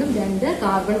ബോണ്ടും 2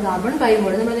 carbon pi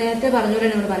bond. നമ്മൾ നേരത്തെ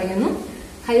പറഞ്ഞുകൊണ്ട് നമ്മൾ പറയുന്നു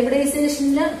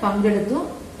ഹൈബ്രിഡൈസേഷനിൽ പങ്കെടുത്തു,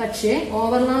 പക്ഷേ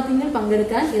ഓവർലാപ്പിംഗിൽ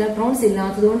പങ്കെടുക്കാൻ ഇലക്ട്രോൺസ്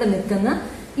ഇല്ലാത്തതുകൊണ്ട് നിൽക്കുന്ന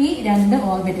ഈ 2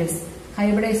 ഓർബിറ്റൽസ്.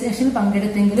 ഹൈബ്രിഡൈസേഷനിൽ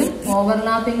പങ്കെടുത്തെങ്കിലും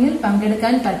ഓവർലാപ്പിംഗിൽ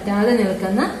പങ്കെടുക്കാൻ പറ്റാതെ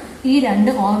നിൽക്കുന്ന ഈ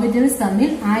 2 ഓർബിറ്റൽസ് തമ്മിൽ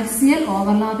ആക്സിയൽ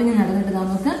ഓവർലാപ്പിംഗ് നടന്നിട്ട്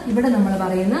നമുക്ക് ഇവിടെ നമ്മൾ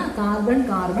പറയുന്ന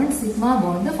കാർബൺ സിഗ്മ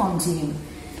ബോണ്ട് ഫോം ചെയ്യുന്നു.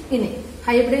 ഇനി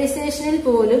ഹൈബ്രിഡൈസേഷനിൽ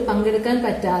പോലും പങ്കെടുക്കാൻ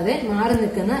പറ്റാതെ മാറി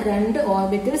നിൽക്കുന്ന 2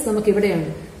 ഓർബിറ്റൽസ് നമുക്ക്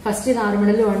ഇവിടെയുണ്ട്. ഫസ്റ്റ്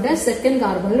കാർബണിലും ഉണ്ട്, സെക്കൻഡ്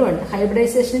കാർബണിലും ഉണ്ട്.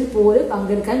 ഹൈബ്രിഡൈസേഷനിൽ പോലും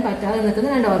പങ്കെടുക്കാൻ പറ്റാതെ നിൽക്കുന്ന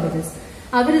 2 ഓർബിറ്റൽസ്.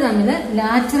 അവർ തമ്മിൽ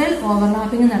ലാറ്ററൽ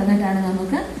ഓവർലാപ്പിംഗ് നടന്നിട്ടാണ്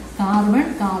നമുക്ക്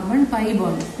കാർബൺ പൈ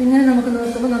ബോണ്ട്. ഇങ്ങനെ നമുക്ക്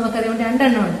നോക്കുമ്പോൾ നമുക്കറിയാം 2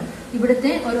 എണ്ണം ഉണ്ട്.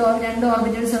 ഇവിടുത്തെ ഒരു 2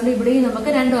 ഓർബിറ്റൽസ് ഉണ്ട്, ഇവിടെയും നമുക്ക്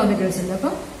 2 ഓർബിറ്റൽസ് ഉണ്ട്.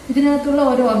 അപ്പം ഇതിനകത്തുള്ള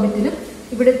ഓരോ ഓർബിറ്റലും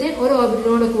ഇവിടുത്തെ ഒരു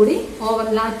ഓർബിറ്റലോട് കൂടി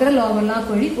ലാറ്ററൽ ഓവർലാപ്പ്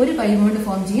വഴി ഒരു പൈ ബോണ്ട്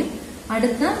ഫോം ചെയ്യും.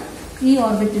 അടുത്ത ഈ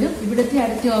ഓർബിറ്റലും ഇവിടുത്തെ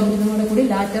അടുത്ത ഓർബിറ്റലോട് കൂടി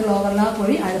ലാറ്ററൽ ഓവർലാപ്പ്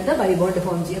വഴി അടുത്ത പൈ ബോണ്ട്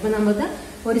ഫോം ചെയ്യും. അപ്പൊ നമുക്ക്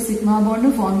ഒരു സിഗ്മ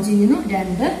ബോണ്ടും ഫോം ചെയ്യുന്നു,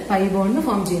 2 പൈ ബോണ്ടും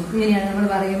ഫോം ചെയ്യുന്നു. ഇങ്ങനെയാണ് നമ്മൾ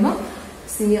പറയുമ്പോൾ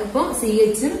അപ്പോൾ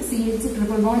CH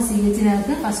triple bond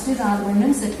CHനകത്ത് first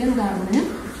കാർബണിനും second കാർബണിനും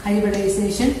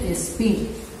hybridisation sp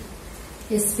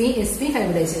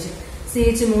hybridisation.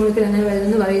 CH molecule എങ്ങനെ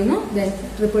വരുന്നു പറയുന്നു. Then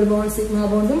triple bond sigma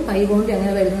ബോണ്ടും pi ബോണ്ടും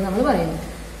എങ്ങനെ വരുന്നു നമ്മൾ പറയുന്നു.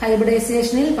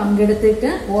 ഹൈബ്രിഡൈസേഷനിൽ പങ്കെടുത്തിട്ട്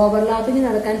ഓവർലാപ്പിംഗ്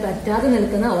നടക്കാൻ പറ്റാതെ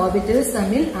നിൽക്കുന്ന ഓർബിറ്റൽസ്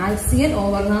തമ്മിൽ ആക്സിയൽ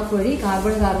ഓവർലാപ്പ് വഴി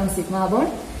കാർബൺ സിഗ്മ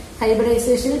ബോണ്ട്.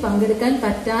 ഹൈബ്രിഡൈസേഷനിൽ പങ്കെടുക്കാൻ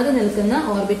പറ്റാതെ നിൽക്കുന്ന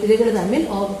ഓർബിറ്റലുകൾ തമ്മിൽ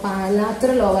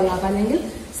ലാറ്ററൽ ഓവർലാപ്പ് അല്ലെങ്കിൽ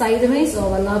സൈഡ് വൈസ്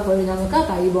ഓവർലാപ്പ് വഴി നമുക്ക്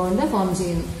പൈ ബോണ്ട് ഫോം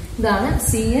ചെയ്യുന്നു. ഇതാണ്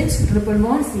CH triple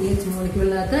bond CH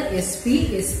മോളിക്യൂളിനകത്ത് sp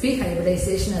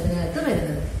hybridisation അതിനകത്ത്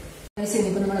വരുന്നത്.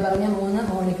 ഇപ്പൊ നമ്മൾ പറഞ്ഞ 3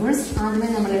 മോളിക്യൂൾസ് ആദ്യമേ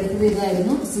നമ്മൾ എടുത്തത്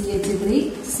ഇതായിരുന്നു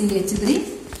CH3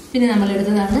 പിന്നെ നമ്മൾ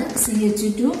എടുത്തതാണ്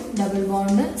CH2 ഡബിൾ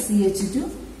ബോണ്ട് CH2.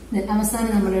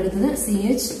 അവസാനം നമ്മൾ എടുത്തത്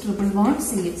CH ട്രിപ്പിൾ ബോണ്ട്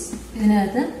CH.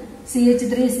 ഇതിനകത്ത്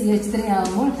CH3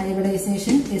 ആകുമ്പോൾ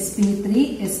hybridisation sp3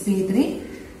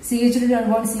 CH2 double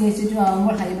bond CH2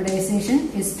 ആകുമ്പോൾ hybridisation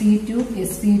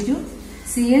sp2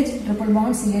 CH triple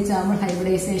bond CH ആകുമ്പോൾ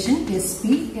ഹൈബ്രിഡൈസേഷൻ sp.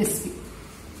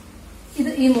 ഇത്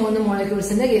ഈ 3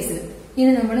 മോളിക്യൂൾസിന്റെ കേസിൽ.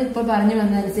 ഇനി നമ്മൾ ഇപ്പോൾ പറഞ്ഞു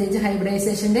വന്നതനുസരിച്ച്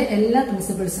ഹൈബ്രിഡൈസേഷന്റെ എല്ലാ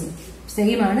പ്രിൻസിപ്പിൾസും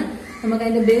സെയിം ആണ്. നമുക്ക്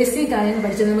അതിന്റെ ബേസിക് കാര്യങ്ങൾ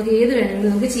പഠിച്ചാൽ നമുക്ക് ഏത്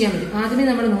വേണമെങ്കിലും നമുക്ക് ചെയ്യാൻ പറ്റും. ആദ്യമേ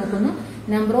നമ്മൾ നോക്കുന്നു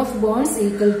number of bonds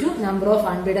equal to number of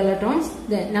unpaired electrons,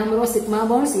 then number of sigma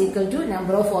bonds equal to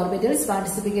number of orbitals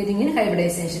participating in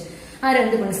hybridization. ആ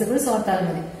 2 പ്രിൻസിപ്പിൾസ് ഓർത്താൽ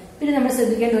മതി. പിന്നെ നമ്മൾ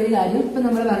ശ്രദ്ധിക്കേണ്ട ഒരു കാര്യം ഇപ്പൊ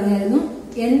നമ്മൾ പറഞ്ഞായിരുന്നു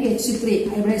NH3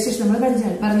 ഹൈബ്രിഡൈസേഷൻ നമ്മൾ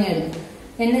പറഞ്ഞായിരുന്നു.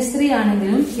 NH3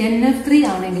 ആണെങ്കിലും NF3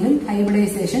 ആണെങ്കിലും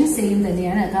ഹൈബ്രിഡൈസേഷൻ സെയിം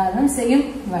തന്നെയാണ്. കാരണം സെയിം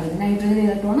നൈട്രജൻ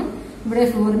ഇലക്ട്രോണും ഇവിടെ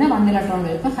ഫ്ലൂറിന് 1 ഇലക്ട്രോൺ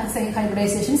വരും. അപ്പൊ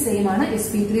ഹൈബ്രിഡൈസേഷൻ സെയിം ആണ്,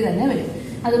 sp3 തന്നെ വരും.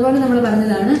 അതുപോലെ നമ്മൾ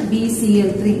പറഞ്ഞതാണ്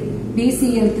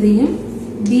BCl3യും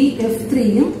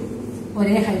BF3യും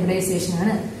ഒരേ ഹൈബ്രിഡൈസേഷൻ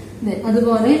ആണ്.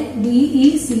 അതുപോലെ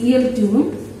BeCl2ഉം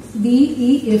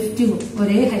BeF2ഉം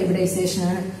ഒരേ ഹൈബ്രിഡൈസേഷൻ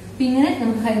ആണ്. പിന്നെ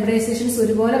നമുക്ക് ഹൈബ്രിഡൈസേഷൻസ്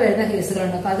ഒരുപോലെ വരുന്ന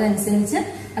കേസുകളുണ്ട്. അപ്പൊ അതനുസരിച്ച്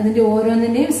അതിന്റെ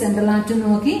ഓരോന്നിന്റെയും സെൻട്രൽ ആറ്റം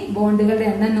നോക്കി, ബോണ്ടുകളുടെ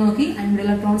എണ്ണം നോക്കി, അൺപെയർഡ്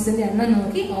ഇലക്ട്രോൺസിന്റെ എണ്ണം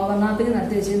നോക്കി ഓവർലാപ്പിംഗ്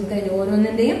നടത്തി വെച്ച് നമുക്ക് അതിന്റെ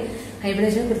ഓരോന്നിന്റെയും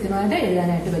ഹൈബ്രിഡൈസേഷൻ കൃത്യമായിട്ട്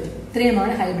എഴുതാനായിട്ട് പറ്റും.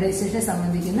 ഇത്രയുമാണ് ഹൈബ്രിഡൈസേഷനെ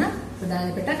സംബന്ധിക്കുന്ന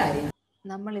പ്രധാനപ്പെട്ട കാര്യങ്ങൾ.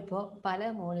 നമ്മളിപ്പോൾ പല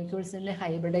മോളിക്യൂൾസിന്റെ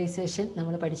ഹൈബ്രിഡൈസേഷൻ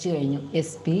നമ്മൾ പഠിച്ചു കഴിഞ്ഞു.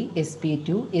 sp,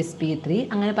 sp2, sp3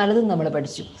 അങ്ങനെ പലതും നമ്മൾ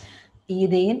പഠിച്ചു.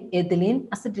 ഈഥെയിൻ, എഥിലീൻ,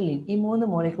 അസിറ്റിലീൻ ഈ 3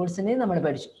 മോളിക്യൂൾസിനെ നമ്മൾ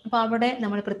പഠിച്ചു. അപ്പോൾ അവിടെ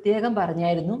നമ്മൾ പ്രത്യേകം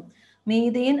പറഞ്ഞായിരുന്നു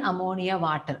മീഥെയിൻ, അമോണിയ,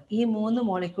 വാട്ടർ ഈ 3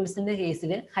 മോളിക്യൂൾസിന്റെ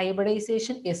കേസിൽ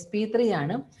ഹൈബ്രിഡൈസേഷൻ sp3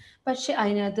 ആണ്. പക്ഷെ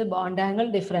അതിനകത്ത് ബോണ്ട് ആംഗിൾ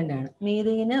ഡിഫറെൻ്റ് ആണ്.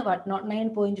 മീഥെയിന്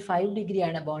 109.5 ഡിഗ്രി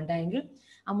ആണ് ബോണ്ട് ആംഗിൾ,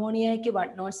 അമോണിയയ്ക്ക്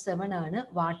 107 ആണ്,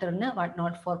 വാട്ടറിന്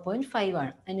 104.5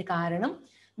 ആണ്. അതിന് കാരണം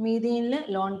മീഥെയിനിൽ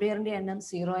ലോൺ പെയറിന്റെ എണ്ണം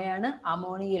 0 ആണ്,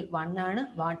 അമോണിയയിൽ 1 ആണ്,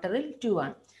 വാട്ടറിൽ 2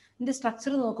 ആണ്. ഇതിന്റെ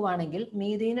സ്ട്രക്ചർ നോക്കുവാണെങ്കിൽ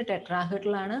മീഥെയിന്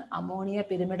ടെട്രാഹെഡ്രലാണ്, ammonia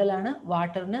പിരമിഡലാണ്,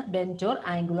 വാട്ടറിന് bent or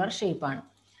angular shape ആണ്.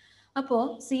 അപ്പോൾ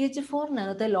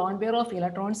CH4-നകത്ത് ലോൺ പെയർ ഓഫ്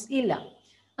ഇലക്ട്രോൺസ് ഇല്ല.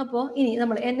 അപ്പോൾ ഇനി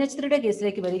നമ്മൾ NH3യുടെ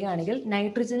കേസിലേക്ക് വരികയാണെങ്കിൽ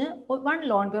നൈട്രജന് 1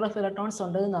 ലോൺ പെയർ ഓഫ് ഇലക്ട്രോൺസ്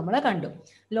ഉണ്ടെന്ന് നമ്മൾ കണ്ടു.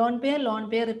 Lone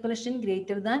pair repulsion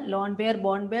greater than lone pair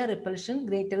bond pair repulsion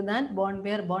greater than bond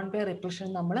pair repulsion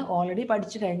നമ്മൾ ഓൾറെഡി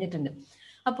പഠിച്ചു കഴിഞ്ഞിട്ടുണ്ട്.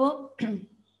 അപ്പോൾ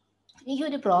ഈ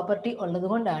ഒരു പ്രോപ്പർട്ടി ഉള്ളത്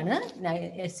കൊണ്ടാണ്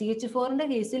CH4-ന്റെ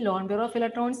കേസിൽ ലോൺ പെയർ ഓഫ്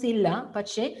ഇലക്ട്രോൺസ് ഇല്ല.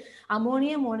 പക്ഷേ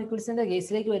അമോണിയ മോളിക്യൂൾസിന്റെ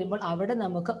കേസിലേക്ക് വരുമ്പോൾ അവിടെ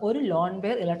നമുക്ക് ഒരു ലോൺ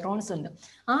പെയർ ഇലക്ട്രോൺസ് ഉണ്ട്.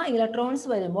 ആ ഇലക്ട്രോൺസ്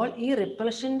വരുമ്പോൾ ഈ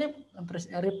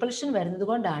റിപ്പൽഷൻ വരുന്നത്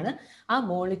കൊണ്ടാണ് ആ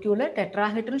മോളിക്യൂള്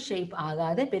ടെട്രാഹെഡ്രൽ ഷേപ്പ്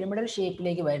ആകാതെ പിരമിഡൽ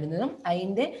ഷേപ്പിലേക്ക് വരുന്നതും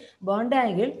അതിൻ്റെ ബോണ്ട്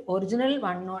ആംഗിൾ ഒറിജിനൽ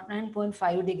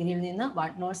 109.5 ഡിഗ്രിയിൽ നിന്ന്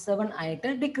 107 ആയിട്ട്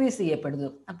ഡിക്രീസ്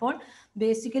ചെയ്യപ്പെടുന്നതും. അപ്പോൾ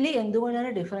ബേസിക്കലി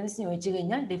എന്തുകൊണ്ടാണ് ഡിഫറൻസ് ചോദിച്ചു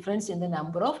കഴിഞ്ഞാൽ difference in the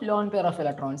number of lone pair of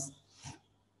electrons.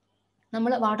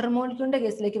 നമ്മൾ വാട്ടർ മോളിക്യൂളിന്റെ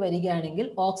കേസിലേക്ക് വരികയാണെങ്കിൽ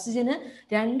ഓക്സിജന്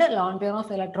 2 ലോൺ പെയർ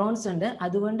ഓഫ് ഇലക്ട്രോൺസ് ഉണ്ട്.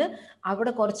 അതുകൊണ്ട്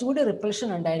അവിടെ കുറച്ചുകൂടി റിപ്പൽഷൻ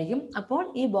ഉണ്ടായിരിക്കും. അപ്പോൾ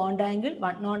ഈ ബോണ്ട് ആംഗിൾ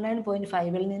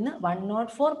 109.5 നിന്ന്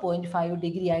 104.5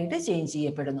 ഡിഗ്രി ആയിട്ട് ചേഞ്ച്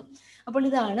ചെയ്യപ്പെടുന്നു. അപ്പോൾ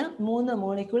ഇതാണ് 3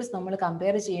 മോളിക്യൂൾസ് നമ്മൾ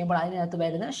കമ്പയർ ചെയ്യുമ്പോൾ അതിനകത്ത്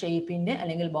വരുന്ന ഷേപ്പിന്റെ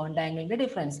അല്ലെങ്കിൽ ബോണ്ട് ആംഗിളിന്റെ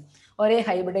ഡിഫറൻസ്. ഒരേ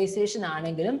ഹൈബ്രിഡൈസേഷൻ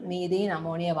ആണെങ്കിലും മീഥെയിൻ,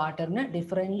 അമോണിയ, വാട്ടറിന്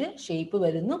ഡിഫറെന്റ് ഷേപ്പ്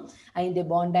വരുന്നു, അതിന്റെ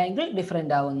ബോണ്ട് ആംഗിൾ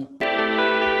ഡിഫറെന്റ് ആവുന്നു.